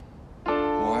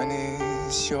One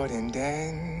is short and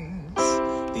dense,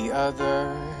 the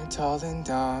other tall and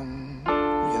dumb.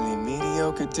 Really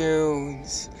mediocre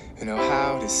dudes who know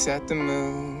how to set the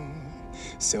mood.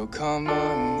 So come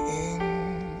on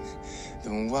in,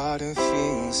 the water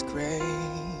feels great.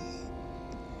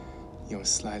 You're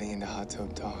sliding into Hot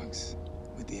Tub Talks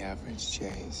with the Average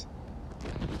J's.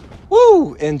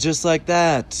 Woo! And just like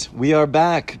that, we are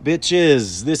back,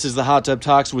 bitches. This is the Hot Tub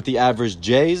Talks with the Average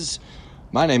J's.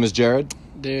 My name is Jared.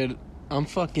 Dude, I'm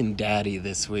fucking daddy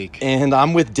this week. And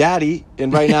I'm with Daddy.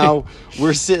 And right now,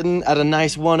 we're sitting at a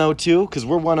nice 102, because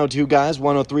we're 102 guys.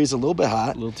 103 is a little bit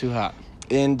hot. A little too hot.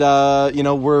 And,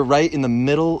 we're right in the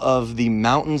middle of the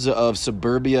mountains of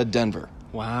suburbia Denver.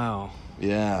 Wow.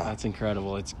 Yeah. That's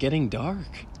incredible. It's getting dark.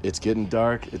 It's getting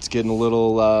dark. It's getting a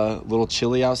little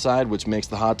chilly outside, which makes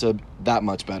the hot tub that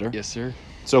much better. Yes, sir.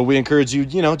 So we encourage you,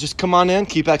 just come on in,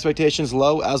 keep expectations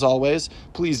low, as always.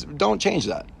 Please, don't change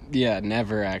that. Yeah,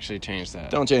 never actually change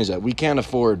that. Don't change that. We can't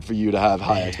afford for you to have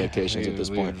high expectations at this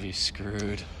we point. would be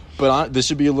screwed. But this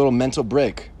should be a little mental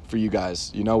break for you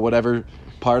guys. Whatever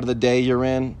part of the day you're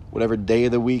in, whatever day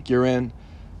of the week you're in,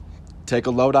 take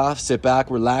a load off, sit back,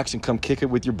 relax, and come kick it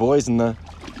with your boys in the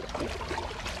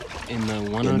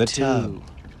 102. in the tub.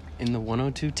 In the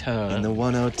 102 tub. In the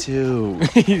 102.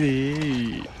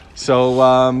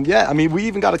 So, we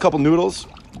even got a couple noodles,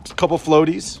 a couple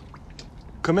floaties.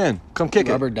 Come in. Come kick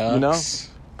Rubber it.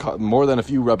 ducks. More than a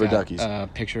few rubber Got duckies. a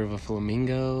picture of a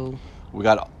flamingo. We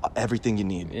got everything you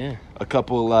need. Yeah. A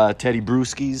couple Teddy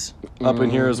Brewskis up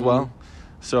in here as well.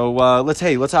 So, let's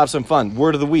have some fun.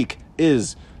 Word of the week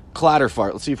is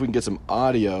clatterfart. Let's see if we can get some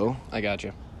audio. I got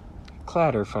you.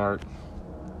 Clatterfart.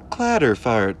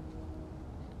 Clatterfart.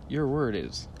 Your word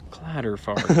is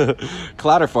clatterfart.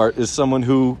 Clatterfart is someone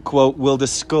who, quote, will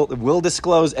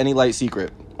disclose any light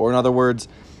secret. Or in other words,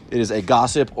 it is a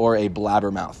gossip or a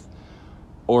blabbermouth.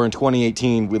 Or in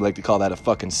 2018, we'd like to call that a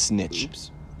fucking snitch.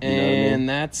 Oops. You know what I mean?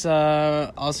 That's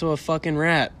also a fucking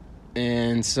rat.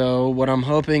 And so what I'm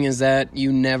hoping is that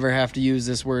you never have to use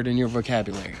this word in your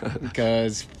vocabulary.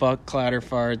 Because fuck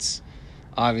clatterfarts.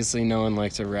 Obviously, no one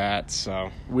likes a rat,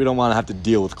 so... We don't want to have to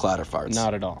deal with clatterfarts.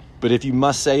 Not at all. But if you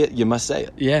must say it, you must say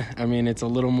it. Yeah, it's a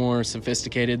little more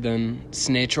sophisticated than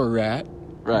snitch or rat.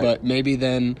 Right. But maybe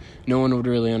then no one would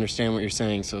really understand what you're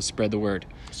saying, so spread the word.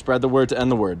 Spread the word to end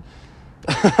the word.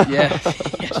 Yeah.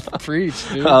 Preach,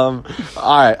 dude. All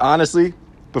right, honestly,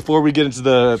 before we get into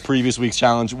the previous week's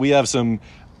challenge, we have some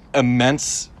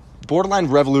immense, borderline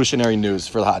revolutionary news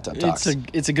for the Hot Tub Talks.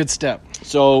 It's a good step.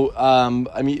 So,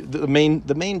 the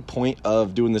main point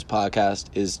of doing this podcast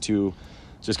is to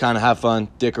just kind of have fun,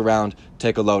 dick around,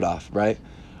 take a load off, right?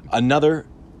 Another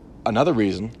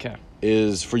reason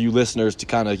is for you listeners to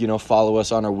kind of, follow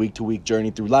us on our week-to-week journey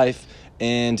through life.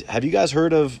 And have you guys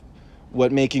heard of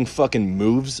what making fucking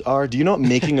moves are? Do you know what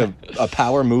making a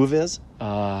power move is? You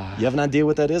have an idea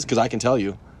what that is? Because I can tell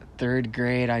you. 3rd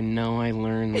grade, I know I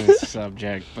learned this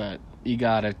subject, but you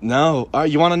gotta... No. All right,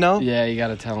 you want to know? Yeah, you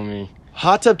gotta tell me.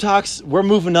 Hot Tub Talks, we're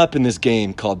moving up in this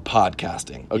game called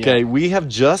podcasting, okay? Yeah. We have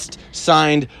just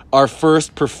signed our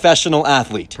first professional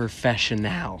athlete.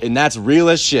 Professional. And that's real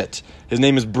as shit. His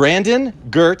name is Brandon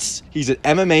Gertz. He's an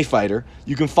MMA fighter.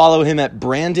 You can follow him at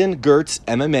Brandon Gertz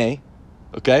MMA,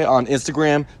 okay? On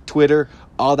Instagram, Twitter,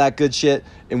 all that good shit.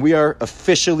 And we are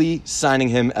officially signing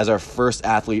him as our first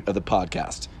athlete of the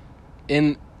podcast.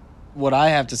 And what I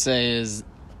have to say is...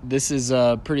 This is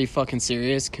pretty fucking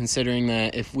serious, considering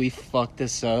that if we fuck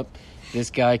this up,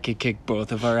 this guy could kick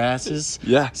both of our asses.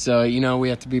 Yeah. So, we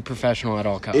have to be professional at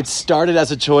all costs. It started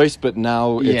as a choice, but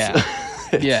now it's...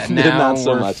 Yeah, now not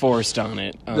so we're much. Forced on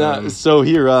it. So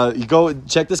here, you go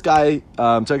check this guy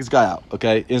out,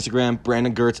 okay? Instagram,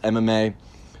 Brandon Gertz, MMA.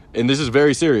 And this is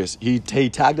very serious. He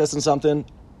tagged us in something.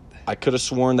 I could have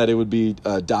sworn that it would be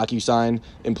a DocuSign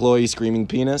employee screaming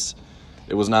penis.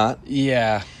 It was not.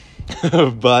 Yeah.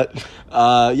 But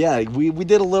we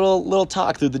did a little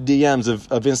talk through the DMs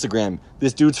of Instagram.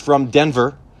 This dude's from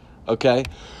Denver, okay,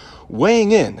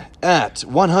 weighing in at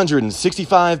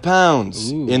 165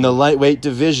 pounds in the lightweight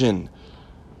division.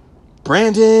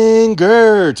 Brandon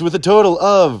Gertz with a total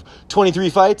of 23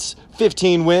 fights,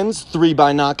 15 wins, 3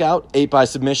 by knockout, 8 by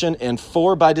submission, and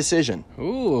 4 by decision.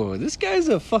 Ooh, this guy's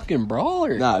a fucking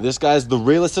brawler. Nah, this guy's the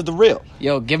realest of the real.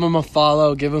 Yo, give him a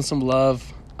follow, give him some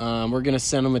love. We're going to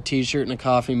send him a t-shirt and a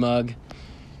coffee mug.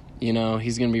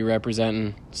 He's going to be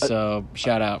representing, so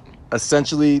shout out.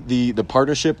 Essentially, the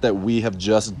partnership that we have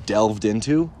just delved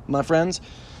into, my friends,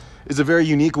 is a very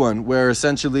unique one where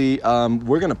essentially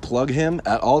we're going to plug him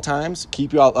at all times,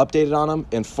 keep you all updated on him,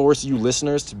 and force you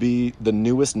listeners to be the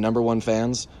newest #1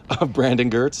 fans of Brandon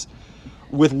Gertz.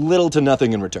 with little to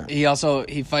nothing in return. He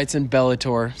fights in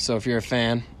Bellator, so if you're a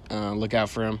fan, look out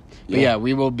for him. But yeah,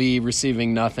 we will be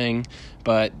receiving nothing,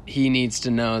 but he needs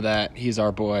to know that he's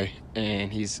our boy,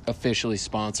 and he's officially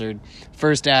sponsored.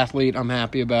 First athlete, I'm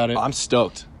happy about it. I'm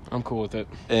stoked. I'm cool with it.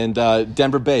 And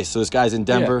Denver based, so this guy's in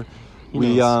Denver.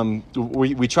 Yeah,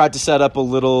 we tried to set up a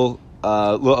little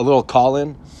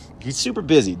call-in. He's super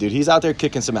busy, dude. He's out there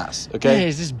kicking some ass, okay? Yeah,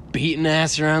 he's just beating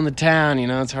ass around the town,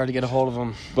 it's hard to get a hold of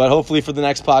him. But hopefully for the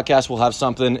next podcast, we'll have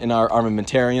something in our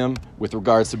armamentarium with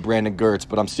regards to Brandon Gertz.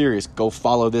 But I'm serious. Go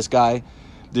follow this guy.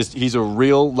 He's a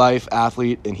real-life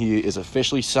athlete, and he is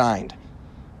officially signed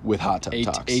with Hot Tub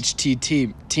Talks.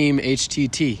 HTT. Team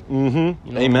HTT. Mm-hmm.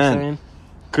 You know Amen.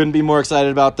 Couldn't be more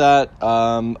excited about that.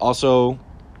 Also,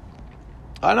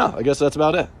 I don't know. I guess that's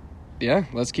about it. Yeah,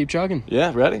 let's keep chugging.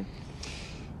 Yeah, ready?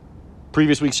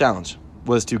 Previous week's challenge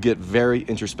was to get very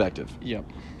introspective. Yep.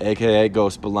 AKA go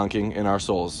spelunking in our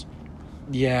souls.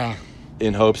 Yeah.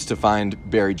 In hopes to find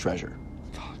buried treasure.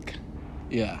 Fuck.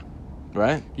 Yeah.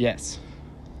 Right? Yes.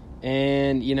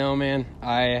 And, man,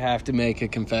 I have to make a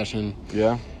confession.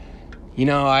 Yeah?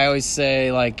 I always say,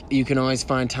 you can always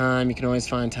find time,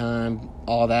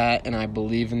 all that, and I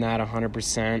believe in that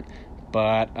 100%.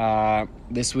 But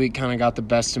this week kind of got the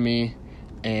best of me,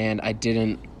 and I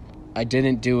didn't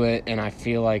do it, and I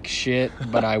feel like shit,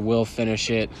 but I will finish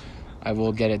it. I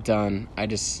will get it done. I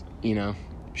just,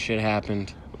 shit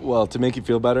happened. Well, to make you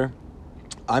feel better,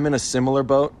 I'm in a similar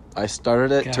boat. I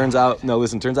started it. God. Turns out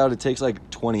it takes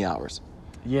 20 hours.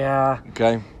 Yeah.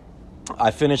 Okay?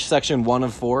 I finished section 1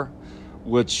 of 4,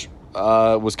 which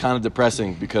was kind of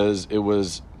depressing because it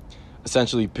was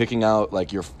essentially picking out,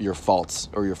 your faults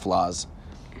or your flaws.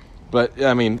 But,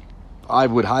 I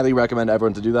would highly recommend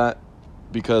everyone to do that,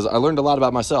 because I learned a lot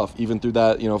about myself, even through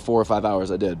that, 4 or 5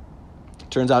 hours I did.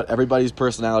 Turns out everybody's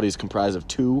personality is comprised of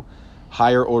 2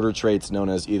 higher order traits known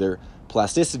as either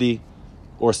plasticity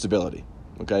or stability.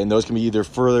 Okay, and those can be either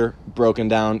further broken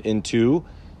down into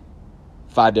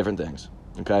 5 different things.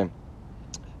 Okay,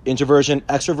 introversion,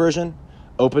 extroversion,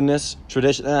 openness,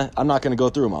 tradition. I'm not going to go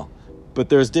through them all, but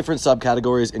there's different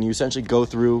subcategories, and you essentially go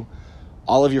through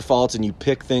all of your faults, and you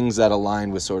pick things that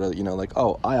align with sort of,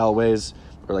 I always...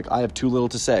 Or I have too little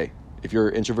to say. If you're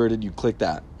introverted, you click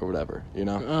that or whatever,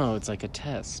 Oh, it's like a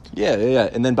test. Yeah.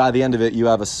 And then by the end of it, you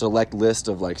have a select list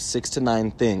of 6 to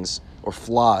 9 things, or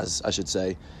flaws, I should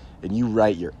say, and you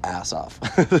write your ass off.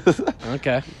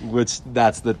 Okay. Which,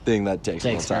 that's the thing that takes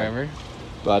forever.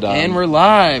 But, and we're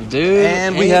live, dude.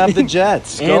 And we have the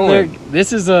Jets going.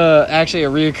 This is actually a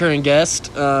reoccurring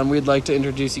guest. We'd like to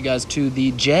introduce you guys to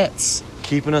the Jets.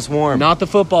 Keeping us warm. Not the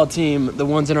football team, the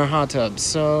ones in our hot tubs.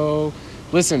 So...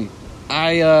 Listen,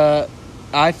 I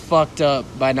fucked up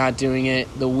by not doing it.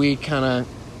 The week kind of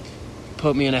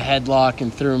put me in a headlock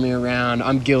and threw me around.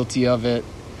 I'm guilty of it.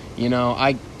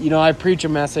 I preach a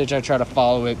message, I try to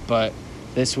follow it, but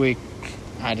this week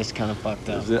I just kind of fucked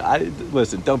up.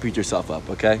 Listen, don't beat yourself up,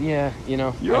 okay? Yeah,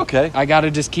 You're okay. I got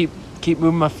to just keep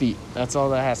moving my feet. That's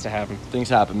all that has to happen. Things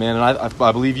happen, man, and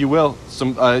I believe you will.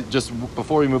 Just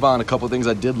before we move on, a couple of things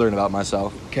I did learn about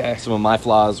myself. Okay. Some of my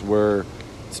flaws were...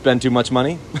 Spend too much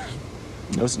money.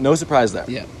 No surprise there.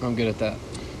 Yeah, I'm good at that.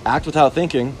 Act without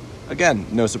thinking. Again,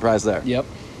 no surprise there. Yep.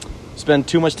 Spend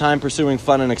too much time pursuing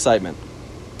fun and excitement.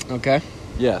 Okay.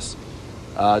 Yes.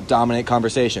 Dominate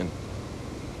conversation.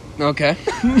 Okay.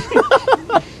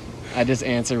 I just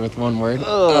answered with one word.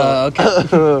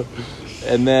 Okay.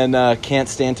 And then can't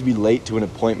stand to be late to an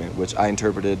appointment, which I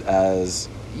interpreted as...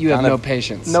 You have no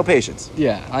patience. No patience.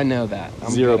 Yeah, I know that.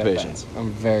 I'm Zero patience.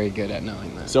 I'm very good at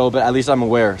knowing that. So, but at least I'm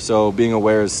aware. So being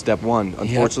aware is step 1.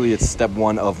 Unfortunately, It's step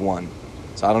 1 of 1.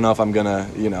 So I don't know if I'm gonna,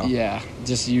 Yeah,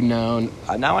 just Now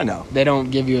I know. They don't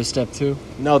give you a step 2?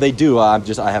 No, they do. I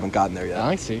haven't gotten there yet.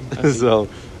 I see. So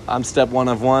I'm step 1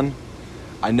 of 1.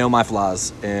 I know my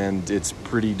flaws, and it's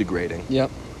pretty degrading.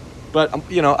 Yep. But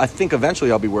I think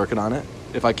eventually I'll be working on it.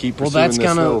 If I keep pursuing this. Well,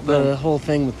 that's kind of the whole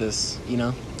thing with this,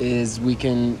 is we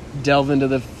can delve into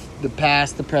the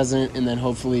past, the present, and then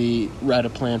hopefully write a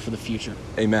plan for the future.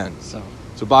 Amen. So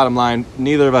bottom line,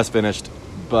 neither of us finished,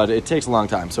 but it takes a long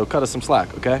time, so cut us some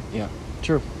slack, okay? Yeah,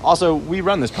 true. Also, we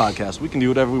run this podcast. We can do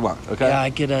whatever we want, okay? Yeah, I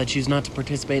could choose not to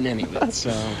participate in any of it,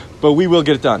 so... But we will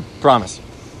get it done, promise.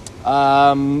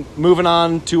 Moving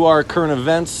on to our current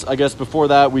events. I guess before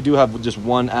that, we do have just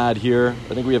one ad here.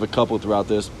 I think we have a couple throughout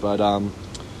this, but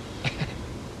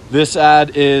this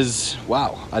ad is...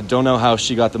 Wow, I don't know how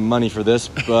she got the money for this,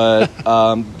 but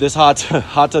this Hot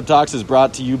Tub Talks is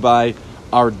brought to you by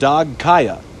our dog,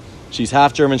 Kaya. She's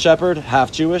half German Shepherd,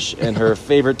 half Jewish, and her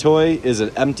favorite toy is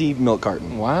an empty milk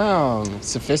carton. Wow,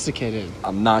 sophisticated.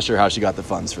 I'm not sure how she got the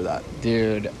funds for that.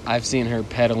 Dude, I've seen her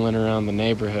pedaling around the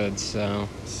neighborhood, so...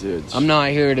 Dude, I'm not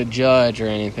here to judge or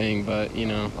anything, but, you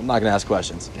know... I'm not going to ask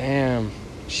questions. Damn.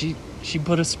 She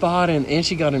put a spot in, and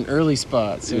she got an early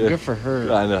spot, so good for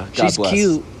her. I know. God She's bless.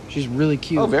 cute. She's really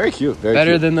cute. Oh, very cute. Very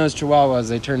Better cute. than those Chihuahuas.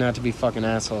 They turned out to be fucking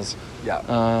assholes.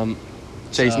 Yeah.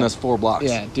 Chasing us 4 blocks.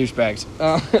 Yeah, douchebags.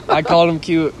 I called them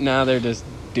cute. Now they're just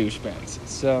douchebags.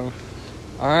 So,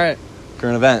 all right.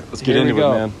 Current event. Let's get into it,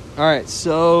 man. All right.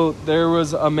 So there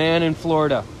was a man in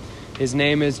Florida. His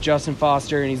name is Justin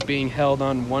Foster, and he's being held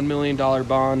on $1 million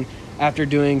bond after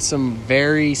doing some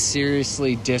very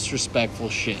seriously disrespectful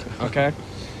shit. Okay.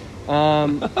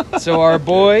 So our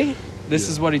boy, this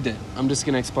is what he did. I'm just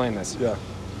gonna explain this. Yeah.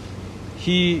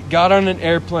 He got on an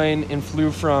airplane and flew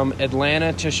from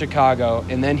Atlanta to Chicago,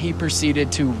 and then he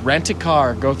proceeded to rent a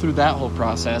car, go through that whole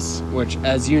process, which,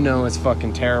 as you know, is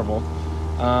fucking terrible.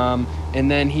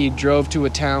 And then he drove to a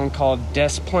town called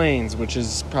Des Plaines, which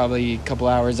is probably a couple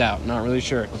hours out. Not really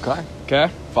sure.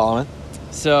 Okay? Following.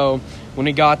 So when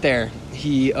he got there,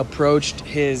 he approached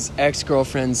his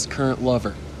ex-girlfriend's current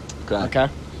lover. Okay?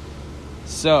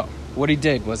 So what he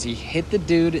did was he hit the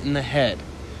dude in the head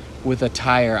with a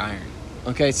tire iron.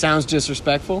 Okay, sounds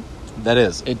disrespectful. That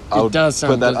is. It does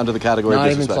sound. Put that under the category of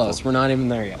disrespectful. Not even close. We're not even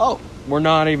there yet. Oh. We're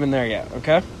not even there yet,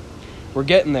 okay? We're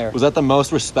getting there. Was that the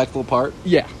most respectful part?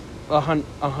 Yeah.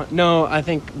 No, I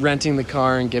think renting the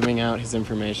car and giving out his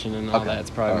information and all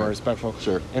that's probably more respectful.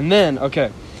 Sure. And then,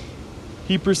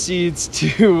 he proceeds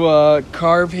to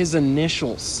carve his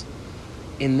initials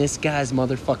in this guy's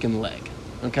motherfucking leg.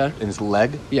 Okay? In his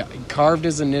leg? Yeah, he carved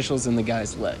his initials in the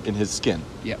guy's leg. In his skin?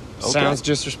 Yeah. Okay. Sounds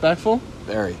disrespectful?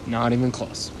 Very. Not even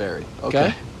close. Very.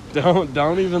 Okay.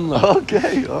 Don't even look.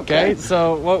 Okay.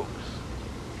 So what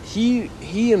he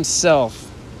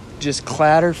himself just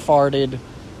clatter-farted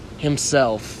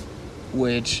himself,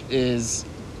 which is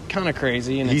kind of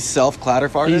crazy. And he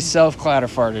self-clatter-farted? He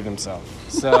self-clatter-farted himself.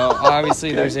 So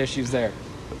obviously there's issues there.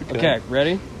 Okay,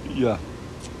 ready? Yeah.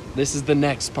 This is the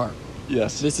next part.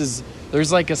 Yes. There's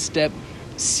like a step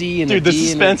C and Dude, a D. Dude, the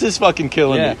suspense is fucking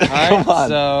killing me. All right, Come on.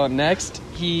 So next,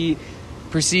 he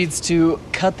proceeds to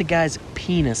cut the guy's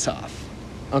penis off.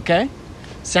 Okay?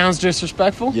 Sounds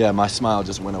disrespectful? Yeah, my smile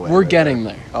just went away. We're getting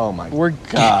there. Oh my We're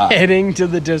God. getting to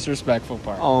the disrespectful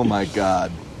part. Oh my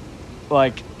God.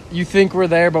 Like, you think we're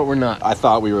there, but we're not. I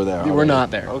thought we were there. We're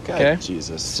not there. Okay.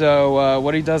 Jesus. So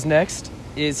what he does next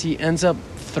is he ends up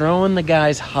throwing the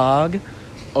guy's hog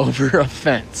over a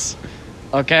fence.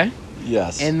 Okay?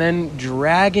 Yes. And then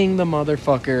dragging the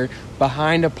motherfucker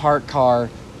behind a parked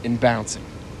car and bouncing.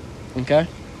 Okay?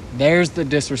 There's the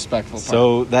disrespectful part.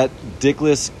 So that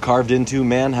dickless carved into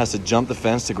man has to jump the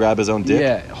fence to grab his own dick?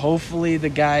 Yeah. Hopefully the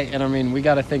guy, and I mean, we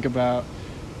got to think about,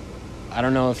 I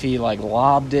don't know if he like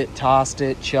lobbed it, tossed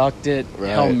it, chucked it,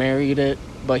 Hail Married it,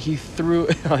 but he threw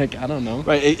it, like, I don't know.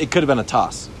 Right. It could have been a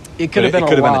toss. It could have been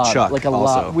a chuck. Like a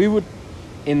also. lob. We would,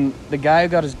 in the guy who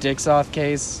got his dicks off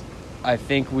case, I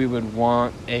think we would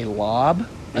want a lob.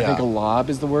 I think a lob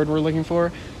is the word we're looking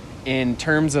for. In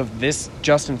terms of this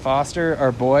Justin Foster,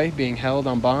 our boy, being held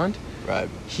on bond, right?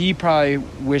 He probably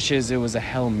wishes it was a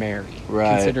Hail Mary.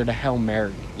 Right. Considered a Hail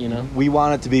Mary, you know? We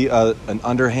want it to be an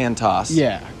underhand toss.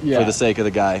 Yeah. For the sake of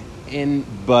the guy. And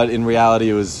but in reality,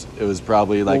 it was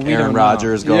probably like Aaron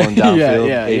Rodgers going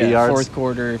downfield 80 yards. Fourth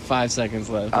quarter, 5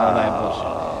 seconds left, all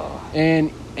that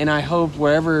bullshit. And I hope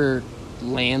wherever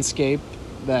landscape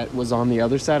that was on the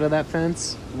other side of that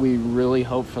fence, we really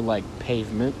hope for like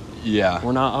pavement. Yeah.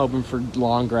 We're not hoping for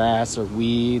long grass or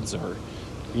weeds or,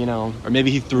 you know, or maybe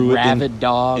he threw rabid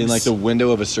dogs in like the window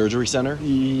of a surgery center.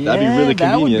 Yeah, that'd be really convenient.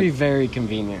 That would be very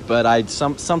convenient. But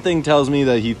something tells me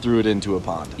that he threw it into a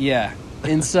pond. Yeah.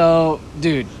 And so,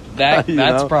 dude, that's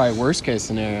know? probably worst case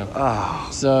scenario. Oh.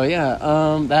 So yeah,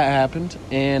 that happened,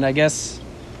 and I guess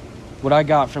what I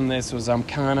got from this was I'm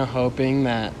kind of hoping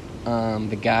that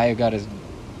the guy who got his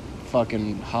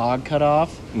fucking hog cut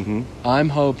off, I'm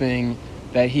hoping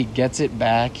that he gets it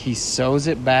back, he sews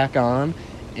it back on,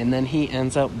 and then he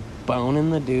ends up boning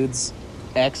the dude's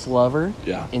ex-lover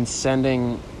and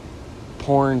sending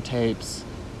porn tapes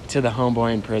to the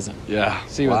homeboy in prison. Yeah.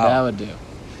 See what that would do.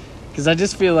 Because I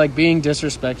just feel like being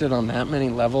disrespected on that many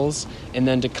levels, and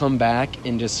then to come back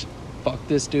and just fuck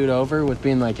this dude over with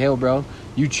being like, hey, bro,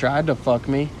 you tried to fuck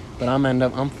me, but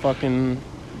I'm fucking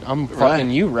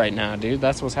you right now, dude.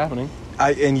 That's what's happening.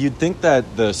 And you'd think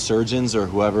that the surgeons or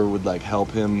whoever would like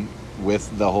help him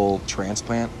with the whole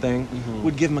transplant thing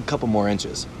would give him a couple more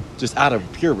inches, just out of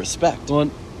pure respect.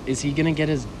 Well, is he gonna get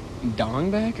his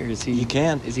dong back, or is he? He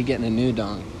can. Is he getting a new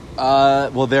dong?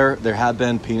 Well, there have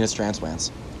been penis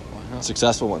transplants. Wow.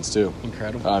 Successful ones, too.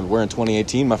 Incredible. We're in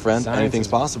 2018, my friend. Science Anything's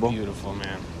is possible. Beautiful,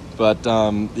 man. But,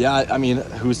 yeah, I mean,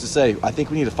 who's to say? I think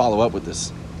we need to follow up with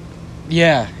this.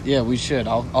 Yeah, we should.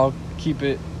 I'll keep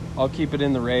it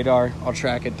in the radar. I'll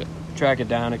track it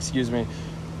down, excuse me.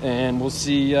 And we'll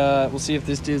see if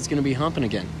this dude's going to be humping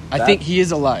again. I think he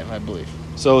is alive, I believe.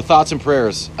 So, thoughts and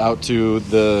prayers out to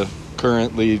the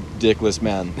currently dickless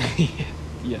man.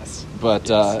 Yes. But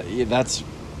yes.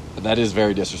 That is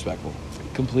very disrespectful.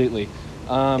 Completely.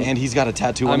 And he's got a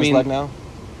tattoo on his leg now?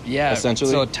 Yeah. Essentially?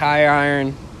 So tire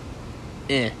iron,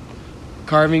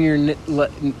 carving your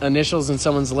initials in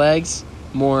someone's legs,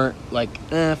 more like,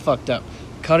 fucked up.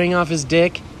 Cutting off his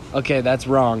dick, okay, that's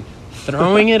wrong.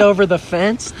 Throwing it over the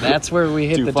fence, that's where we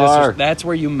hit Too the far. that's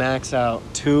where you max out.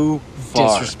 Too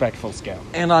far. Disrespectful scale.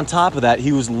 And on top of that,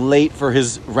 he was late for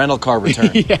his rental car return.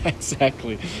 Yeah,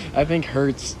 exactly. I think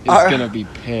Hertz is going to be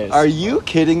pissed. Are you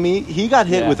kidding me? He got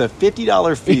hit with a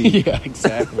 $50 fee. Yeah,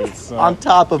 exactly. So, on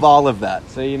top of all of that.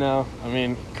 So,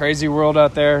 crazy world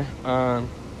out there.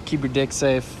 Keep your dick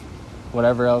safe.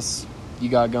 Whatever else you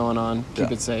got going on,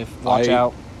 keep it safe. Watch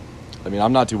out. I mean,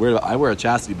 I'm not too worried about it. I wear a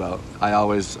chastity belt. I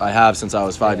have since I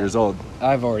was 5 years old.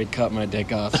 I've already cut my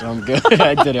dick off, so I'm good.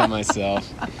 I did it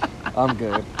myself. I'm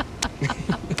good.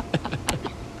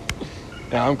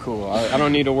 Yeah, I'm cool. I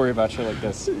don't need to worry about shit like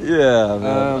this. Yeah,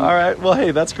 man. All right. Well, hey,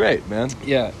 that's great, man.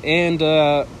 Yeah, and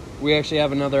we actually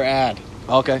have another ad.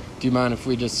 Okay. Do you mind if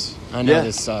we just... I know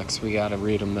this sucks. We got to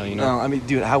read them, though, No, I mean,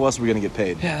 dude, how else are we going to get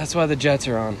paid? Yeah, that's why the Jets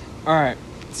are on. All right.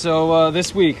 So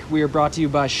this week, we are brought to you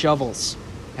by Shovels.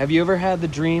 Have you ever had the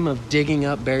dream of digging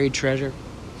up buried treasure?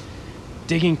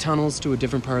 Digging tunnels to a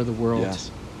different part of the world? Yes.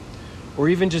 Or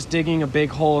even just digging a big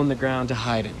hole in the ground to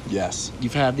hide it? Yes.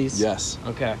 You've had these? Yes.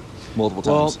 Okay. Multiple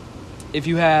times. Well, if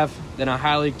you have, then I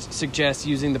highly suggest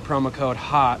using the promo code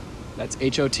HOT, that's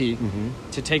H-O-T,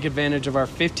 to take advantage of our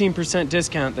 15%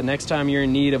 discount the next time you're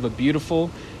in need of a beautiful,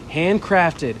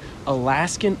 handcrafted,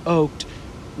 Alaskan oaked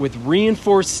with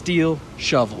reinforced steel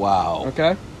shovel. Wow.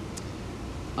 Okay?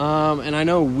 And I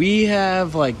know we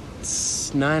have like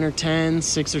 9 or 10,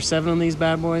 6 or 7 of these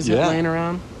bad boys laying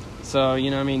around. So,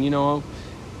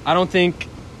 I don't think,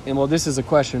 this is a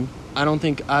question, I don't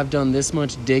think I've done this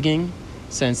much digging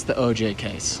since the OJ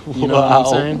case. You know what I'm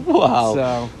saying? Wow.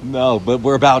 So, no, but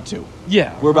we're about to.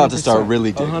 Yeah. We're about to start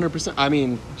really digging. 100%. I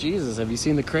mean, Jesus, have you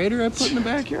seen the crater I put in the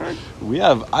backyard? We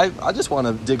have. I just want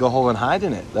to dig a hole and hide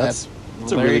in it. That's a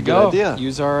there really you good go. idea.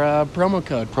 Use our promo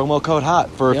code. Promo code HOT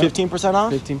for 15%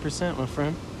 off? 15%, my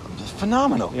friend.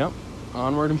 Phenomenal. Yep.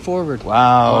 Onward and forward.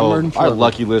 Wow. Onward and forward. Our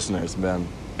lucky listeners, man.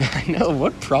 I know.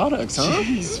 What products, huh?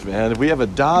 Jeez, man. If we have a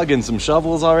dog and some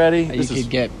shovels already. You could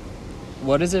get,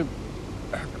 what is it?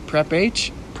 Prep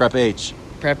H? Prep H.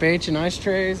 Prep H and ice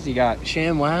trays. You got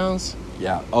ShamWows.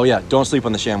 Yeah. Oh, yeah. Don't sleep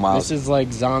on the ShamWows. This is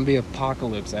like zombie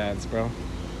apocalypse ads, bro.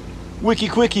 Wiki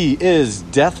Quickie is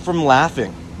death from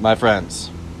laughing, my friends.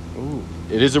 Ooh.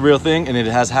 It is a real thing, and it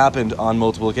has happened on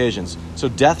multiple occasions. So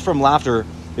death from laughter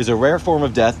is a rare form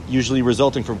of death, usually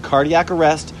resulting from cardiac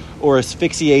arrest or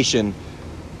asphyxiation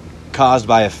caused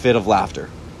by a fit of laughter.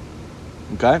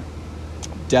 Okay?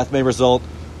 Death may result...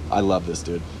 I love this,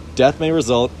 dude. Death may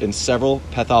result in several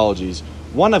pathologies,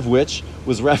 one of which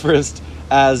was referenced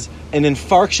as an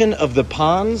infarction of the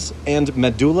pons and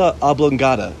medulla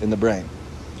oblongata in the brain.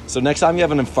 So next time you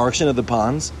have an infarction of the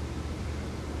pons...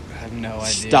 I have no idea.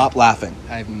 Stop laughing.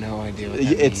 I have no idea what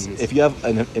that means. If you have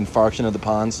an infarction of the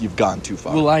pons, you've gone too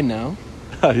far. Will I know?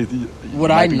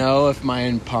 Would I know if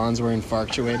my pons were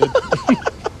infarctuated?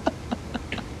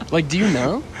 Like, do you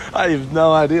know? I have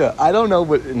no idea. I don't know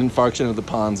what an infarction of the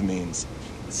pons means.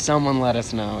 Someone let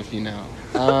us know if you know.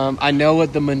 I know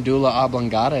what the medulla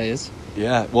oblongata is.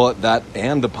 Yeah, well, that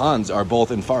and the pons are both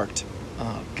infarct.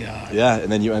 Oh, God. Yeah,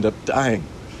 and then you end up dying.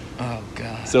 Oh,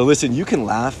 God. So listen, you can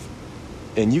laugh,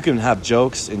 and you can have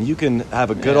jokes, and you can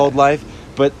have a good old life,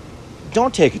 but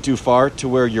don't take it too far to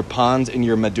where your pons and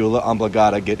your medulla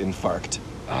oblongata get infarct.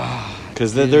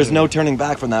 Because there's no turning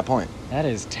back from that point. That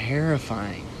is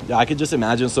terrifying. Yeah, I could just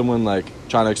imagine someone, like,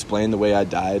 trying to explain the way I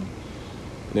died.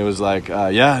 And it was like,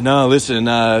 listen,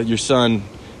 your son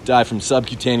died from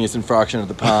subcutaneous infarction of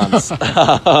the pons.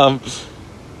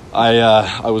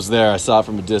 I was there. I saw it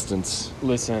from a distance.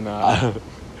 Listen, I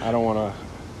don't want to...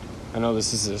 I know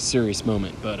this is a serious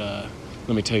moment, but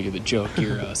let me tell you the joke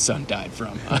your son died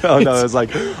from. No, it was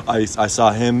like, I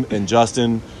saw him and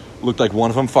Justin... Looked like one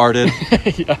of them farted.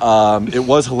 It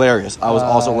was hilarious. I was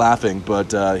also laughing, but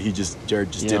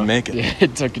Jared didn't make it. Yeah,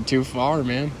 it took it too far,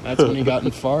 man. That's when he got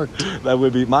infarct. That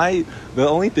would be the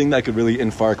only thing that could really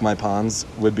infarct my pons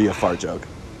would be a fart joke.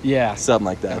 Yeah. Something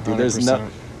like that. Dude,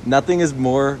 Nothing is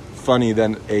more funny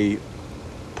than a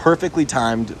perfectly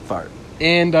timed fart.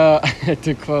 And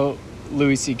to quote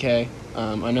Louis C.K.,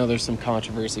 I know there's some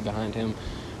controversy behind him,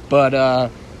 but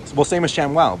well, same as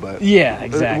ShamWow, but yeah,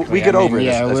 exactly. We get over it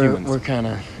as humans. We're kind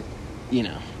of,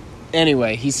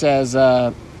 Anyway, he says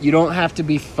you don't have to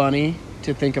be funny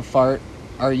to think a fart,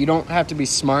 or you don't have to be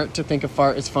smart to think a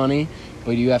fart is funny,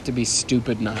 but you have to be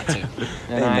stupid not to.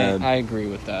 And I agree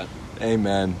with that.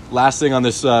 Amen. Last thing on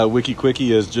this Wiki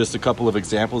Quickie is just a couple of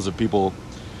examples of people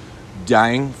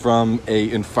dying from a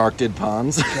infarcted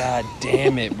pons. God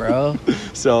damn it, bro.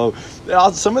 So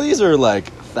some of these are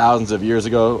like thousands of years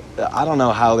ago. I don't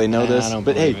know how they know this,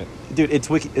 but hey, dude, it's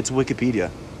Wikipedia.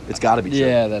 It's got to be true.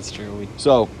 Yeah, that's true.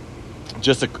 So,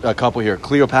 just a couple here.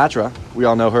 Cleopatra, we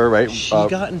all know her, right? She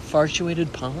got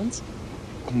infarctuated pons?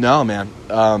 No, man.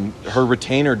 Her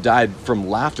retainer died from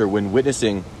laughter when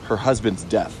witnessing her husband's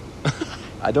death.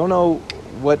 I don't know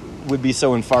what would be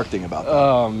so infarcting about that.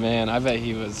 Oh, man. I bet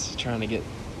he was trying to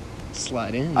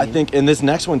slide in. I think in this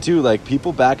next one, too, like,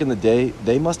 people back in the day,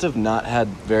 they must have not had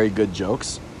very good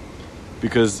jokes.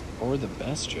 Because... Or the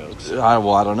best jokes. I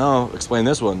don't know. Explain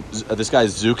this one. This guy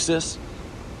Zeuxis.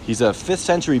 He's a 5th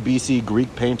century BC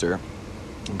Greek painter.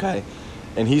 Okay.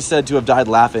 And he's said to have died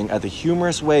laughing at the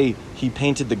humorous way he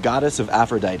painted the goddess of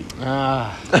Aphrodite.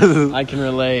 I can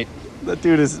relate. That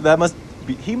dude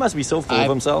he must be so full of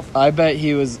himself. I bet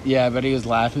he was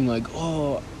laughing like,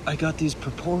 oh, I got these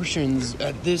proportions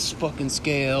at this fucking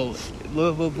scale,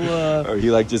 blah, blah, blah. Or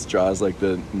he, like, just draws, like,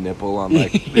 the nipple on,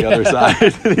 like, the other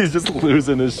side. He's just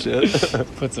losing his shit.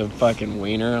 Puts a fucking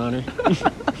wiener on her.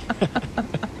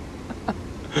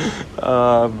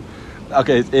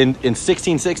 Okay, in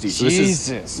 1660. So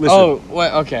Jesus.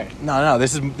 Okay. No,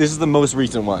 this is the most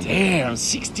recent one. Damn,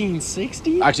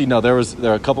 1660? Actually, no, there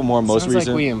are a couple more most Sounds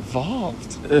recent. like we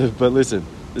involved. But listen,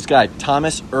 this guy,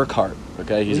 Thomas Urquhart,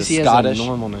 okay? He's a Scottish... Has a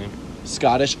normal name.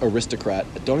 Scottish aristocrat.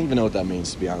 I don't even know what that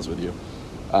means, to be honest with you.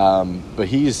 But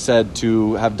he is said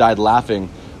to have died laughing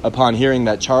upon hearing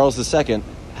that Charles II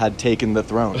had taken the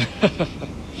throne.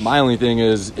 My only thing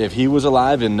is, if he was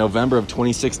alive in November of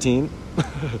 2016,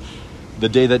 the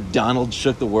day that Donald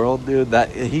shook the world, dude,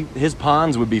 his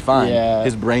pons would be fine. Yeah.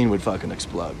 His brain would fucking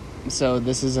explode. So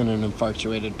this isn't an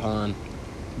infarctuated pond.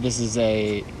 This is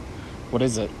what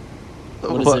is it?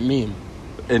 What does it mean?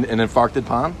 An infarcted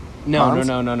pond?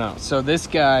 No. So this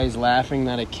guy's laughing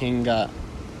that a king got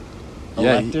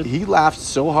elected? Yeah, he laughed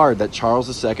so hard that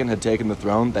Charles II had taken the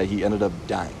throne that he ended up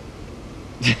dying.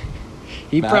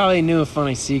 He probably knew a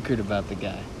funny secret about the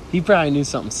guy. He probably knew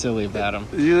something silly about him.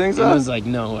 You think so? He was like,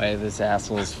 no way, this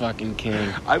asshole is fucking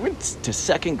king. I went to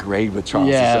 2nd grade with Charles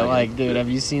II. Yeah, like, dude, have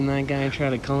you seen that guy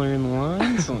try to color in the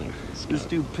lines? Like, this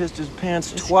dude pissed his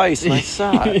pants twice, and I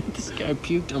saw it. This guy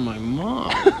puked on my mom.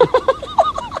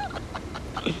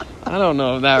 I don't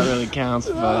know if that really counts,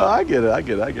 but... I get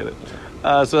it.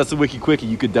 So that's the Wiki Quickie.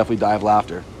 You could definitely die of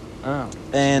laughter. Oh.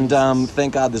 And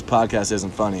thank God this podcast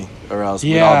isn't funny, or else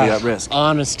we'd all be at risk.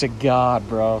 Honest to God,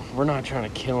 bro. We're not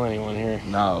trying to kill anyone here.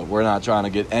 No, we're not trying to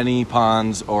get any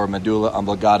pons or medulla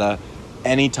oblongata,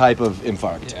 any type of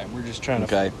infarct. Yeah, we're just trying to...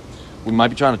 Okay? We might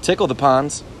be trying to tickle the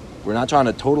pons. We're not trying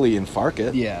to totally infarct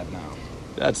it. Yeah, no.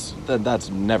 That's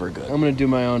never good. I'm going to do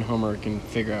my own homework and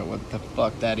figure out what the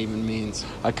fuck that even means.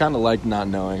 I kind of like not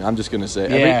knowing. I'm just going to say,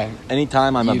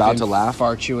 anytime I'm about to laugh...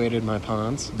 Infarctuated my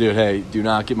pons? Dude, hey, do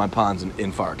not get my pons an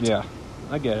infarct. Yeah,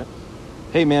 I get it.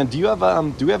 Hey, man, do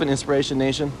we have an Inspiration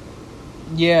Nation?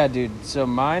 Yeah, dude. So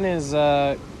mine is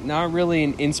not really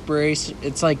an inspiration.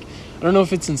 It's like, I don't know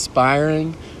if it's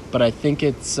inspiring, but I think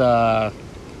it's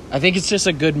just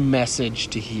a good message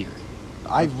to hear.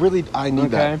 I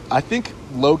need that. I think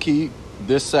low-key,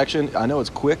 this section, I know it's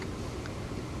quick,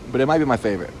 but it might be my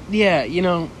favorite. Yeah,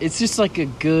 it's just like a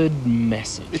good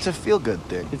message. It's a feel-good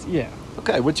thing. Yeah.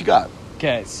 Okay, what you got?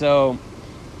 Okay, so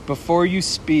before you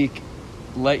speak,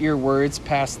 let your words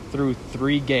pass through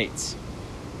 3 gates.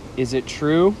 Is it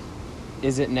true?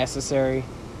 Is it necessary?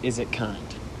 Is it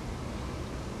kind?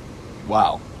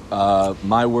 Wow.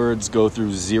 My words go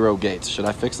through 0 gates. Should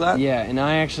I fix that? Yeah, and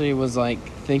I actually was like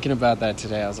thinking about that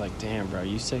today. I was like, damn, bro,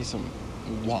 you say some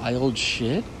wild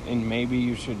shit and maybe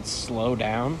you should slow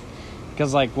down.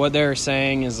 Because, like, what they're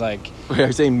saying is like... Wait, are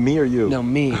you saying me or you? No,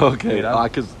 me. Okay,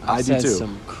 because I do too. I've said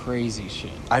some crazy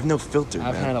shit. I have no filter,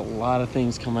 I've had a lot of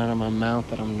things come out of my mouth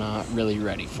that I'm not really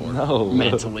ready for. No.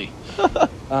 Mentally.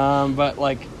 But,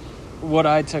 like, what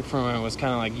I took from it was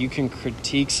kind of like you can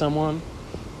critique someone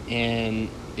and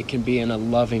it can be in a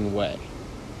loving way.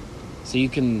 So you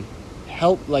can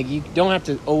help, like, you don't have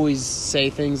to always say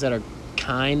things that are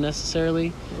kind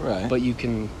necessarily. Right. But you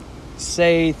can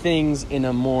say things in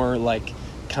a more, like,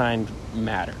 kind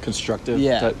matter. Constructive.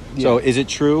 Yeah. So is it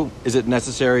true? Is it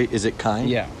necessary? Is it kind?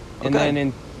 Yeah. Okay. And then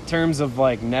in terms of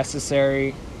like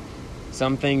necessary,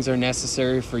 some things are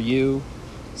necessary for you,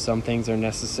 some things are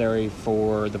necessary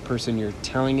for the person you're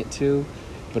telling it to,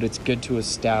 but it's good to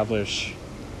establish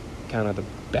kind of the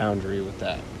boundary with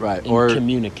that, right? And or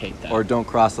communicate that, or don't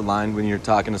cross the line when you're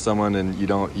talking to someone and you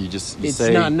it's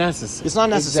say not necessary. It's not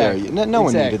necessary. Exactly. No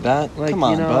one needed that. Like, Come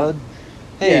on, bud.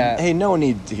 Hey, no one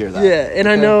needed to hear that. Yeah, and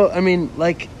okay. I know. I mean,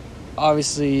 like,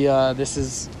 obviously, this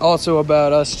is also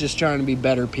about us just trying to be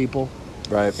better people.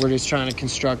 Right. We're just trying to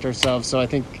construct ourselves. So I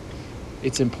think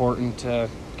it's important to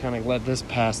kind of let this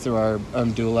pass through our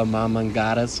Amdula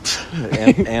Mamangatas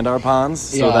and our ponds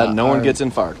so that no one gets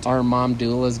infarct. Our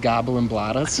Momdulas gobbling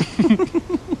bladas.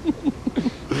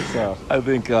 So I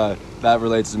think that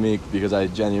relates to me because I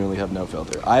genuinely have no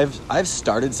filter. I've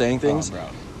started saying things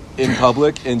in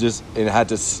public and had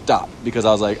to stop because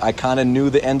I was like, I kind of knew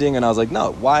the ending and I was like,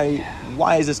 no, why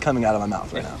is this coming out of my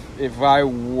mouth right now? If I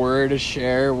were to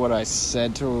share what I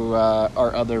said to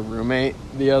our other roommate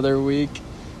the other week,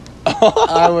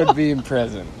 I would be in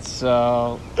prison.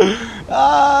 So,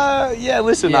 yeah.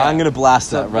 Listen, I'm gonna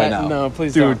blast that right now. No,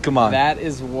 please, dude, don't. Come on. That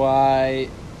is why.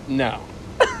 No,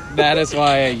 that is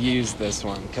why I used this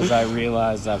one because I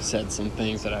realized I've said some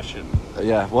things that I shouldn't.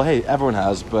 Yeah. Well, hey, everyone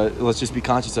has, but let's just be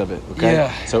conscious of it. Okay.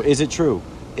 Yeah. So, is it true?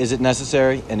 Is it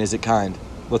necessary? And is it kind?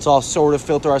 Let's all sort of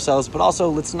filter ourselves, but also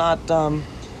let's not.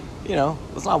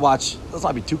 Let's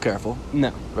not be too careful.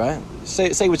 No. Right?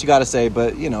 Say what you got to say,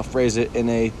 but, phrase it in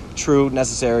a true,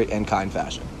 necessary, and kind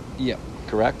fashion. Yep.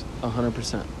 Correct?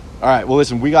 100%. All right. Well,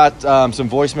 listen, we got some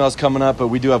voicemails coming up, but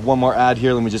we do have one more ad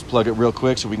here. Let me just plug it real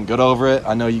quick so we can get over it.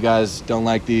 I know you guys don't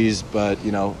like these, but,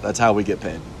 that's how we get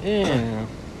paid. Yeah.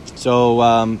 So,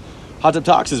 Hot Tub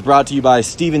Talks is brought to you by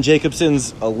Steven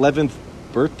Jacobson's 11th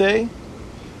birthday,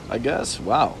 I guess.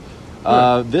 Wow.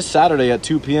 This Saturday at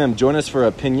 2 p.m., join us for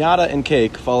a piñata and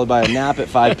cake, followed by a nap at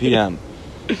 5 p.m.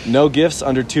 No gifts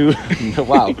under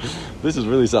Wow, this is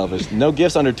really selfish. No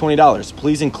gifts under $20.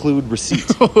 Please include receipt.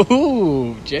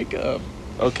 Oh, Jacob.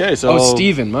 Okay, so... Oh,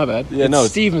 Steven, my bad. Yeah, it's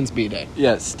Steven's B-Day.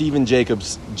 Yeah, Steven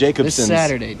Jacobson's... This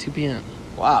Saturday, 2 p.m.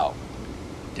 Wow.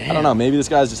 Damn. I don't know, maybe this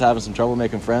guy's just having some trouble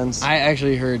making friends. I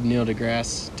actually heard Neil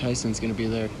deGrasse Tyson's going to be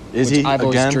there. Is he? I've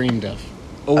Again? always dreamed of.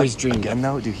 Always dreamed again, of.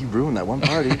 No, dude, he ruined that one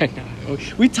party. I know.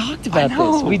 We talked about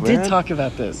this. We did talk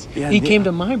about this. Yeah, he came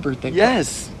to my birthday party.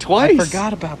 Yes, twice. I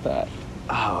forgot about that.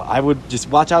 Oh, I would just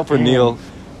watch out for Neil.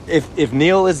 If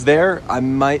Neil is there, I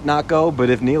might not go.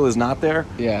 But if Neil is not there,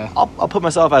 I'll put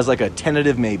myself as like a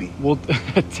tentative maybe. Well,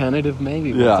 a tentative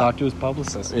maybe. We'll talk to his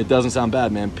publicist. It doesn't sound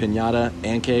bad, man. Piñata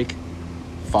and cake,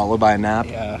 followed by a nap.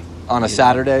 Yeah. On a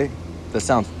Saturday.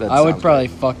 I would probably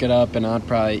fuck it up, and I'd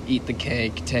probably eat the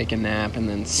cake, take a nap, and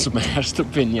then smash the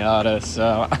piñata.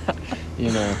 So,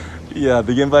 Yeah,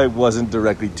 the invite wasn't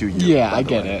directly to you. Yeah, I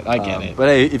get it. But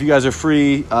hey, if you guys are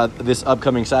free this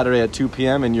upcoming Saturday at 2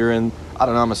 p.m. and you're in, I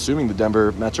don't know, I'm assuming the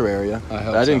Denver metro area.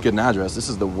 I didn't get an address. This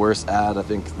is the worst ad I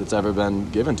think that's ever been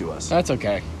given to us. That's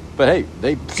okay. But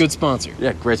hey, good sponsor.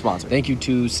 Yeah, great sponsor. Thank you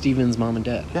to Steven's mom and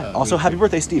dad. Yeah. Also, happy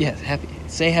birthday, Steven. Yeah,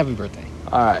 say happy birthday.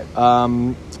 All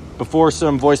right. Before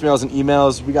some voicemails and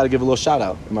emails, we got to give a little shout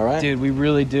out. Am I right? Dude, we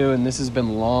really do, and this has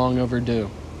been long overdue.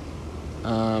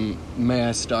 May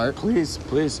I start? Please.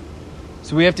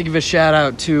 So we have to give a shout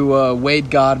out to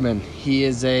Wade Godman. He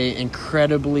is a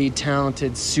incredibly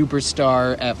talented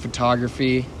superstar at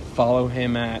photography. Follow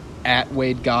him at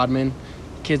Wade Godman.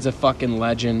 Kid's a fucking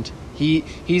legend.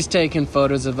 He's taken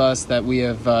photos of us that we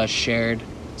have shared.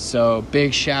 So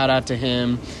big shout out to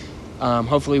him.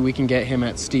 Hopefully we can get him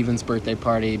at Steven's birthday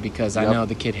party because I know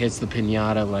the kid hits the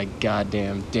piñata like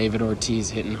goddamn David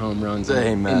Ortiz hitting home runs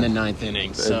in the ninth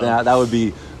inning. So that would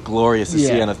be glorious to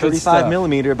see on a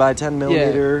 35mm by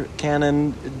 10mm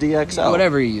Canon DXL.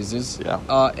 Whatever he uses.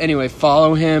 Yeah. Anyway,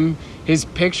 follow him. His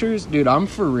pictures, dude, I'm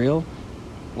for real.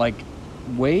 Like,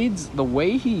 the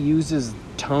way he uses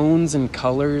tones and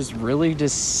colors really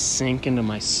just sink into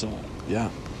my soul.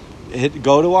 Yeah.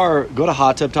 Go to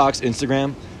Hot Tub Talks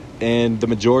Instagram. And the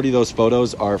majority of those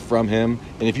photos are from him.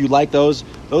 And if you like those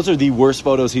are the worst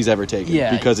photos he's ever taken.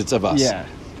 Yeah. Because it's of us. Yeah,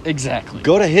 exactly.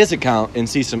 Go to his account and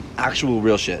see some actual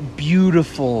real shit.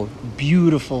 Beautiful,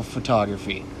 beautiful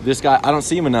photography. This guy, I don't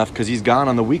see him enough because he's gone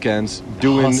on the weekends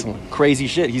doing crazy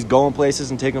shit. He's going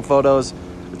places and taking photos.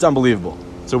 It's unbelievable.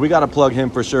 So we got to plug him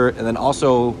for sure. And then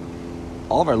also,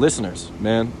 all of our listeners,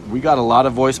 man. We got a lot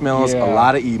of voicemails, a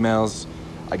lot of emails.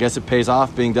 I guess it pays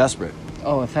off being desperate.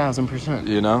 Oh, 1,000%.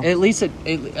 You know? At least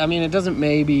it doesn't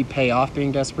maybe pay off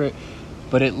being desperate,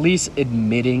 but at least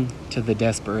admitting to the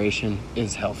desperation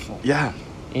is helpful. Yeah.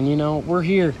 And, you know, we're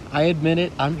here. I admit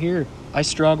it. I'm here. I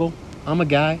struggle. I'm a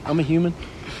guy. I'm a human.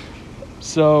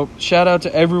 So, shout out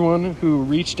to everyone who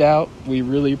reached out. We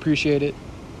really appreciate it.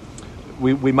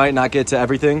 We might not get to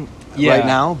everything right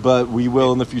now, but we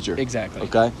will in the future. Exactly.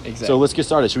 Okay? Exactly. So let's get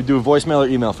started. Should we do a voicemail or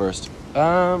email first?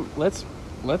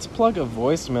 Let's plug a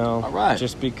voicemail. All right.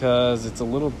 Just because it's a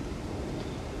little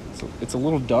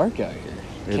dark out here.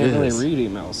 Can't really read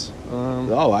emails.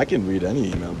 I can read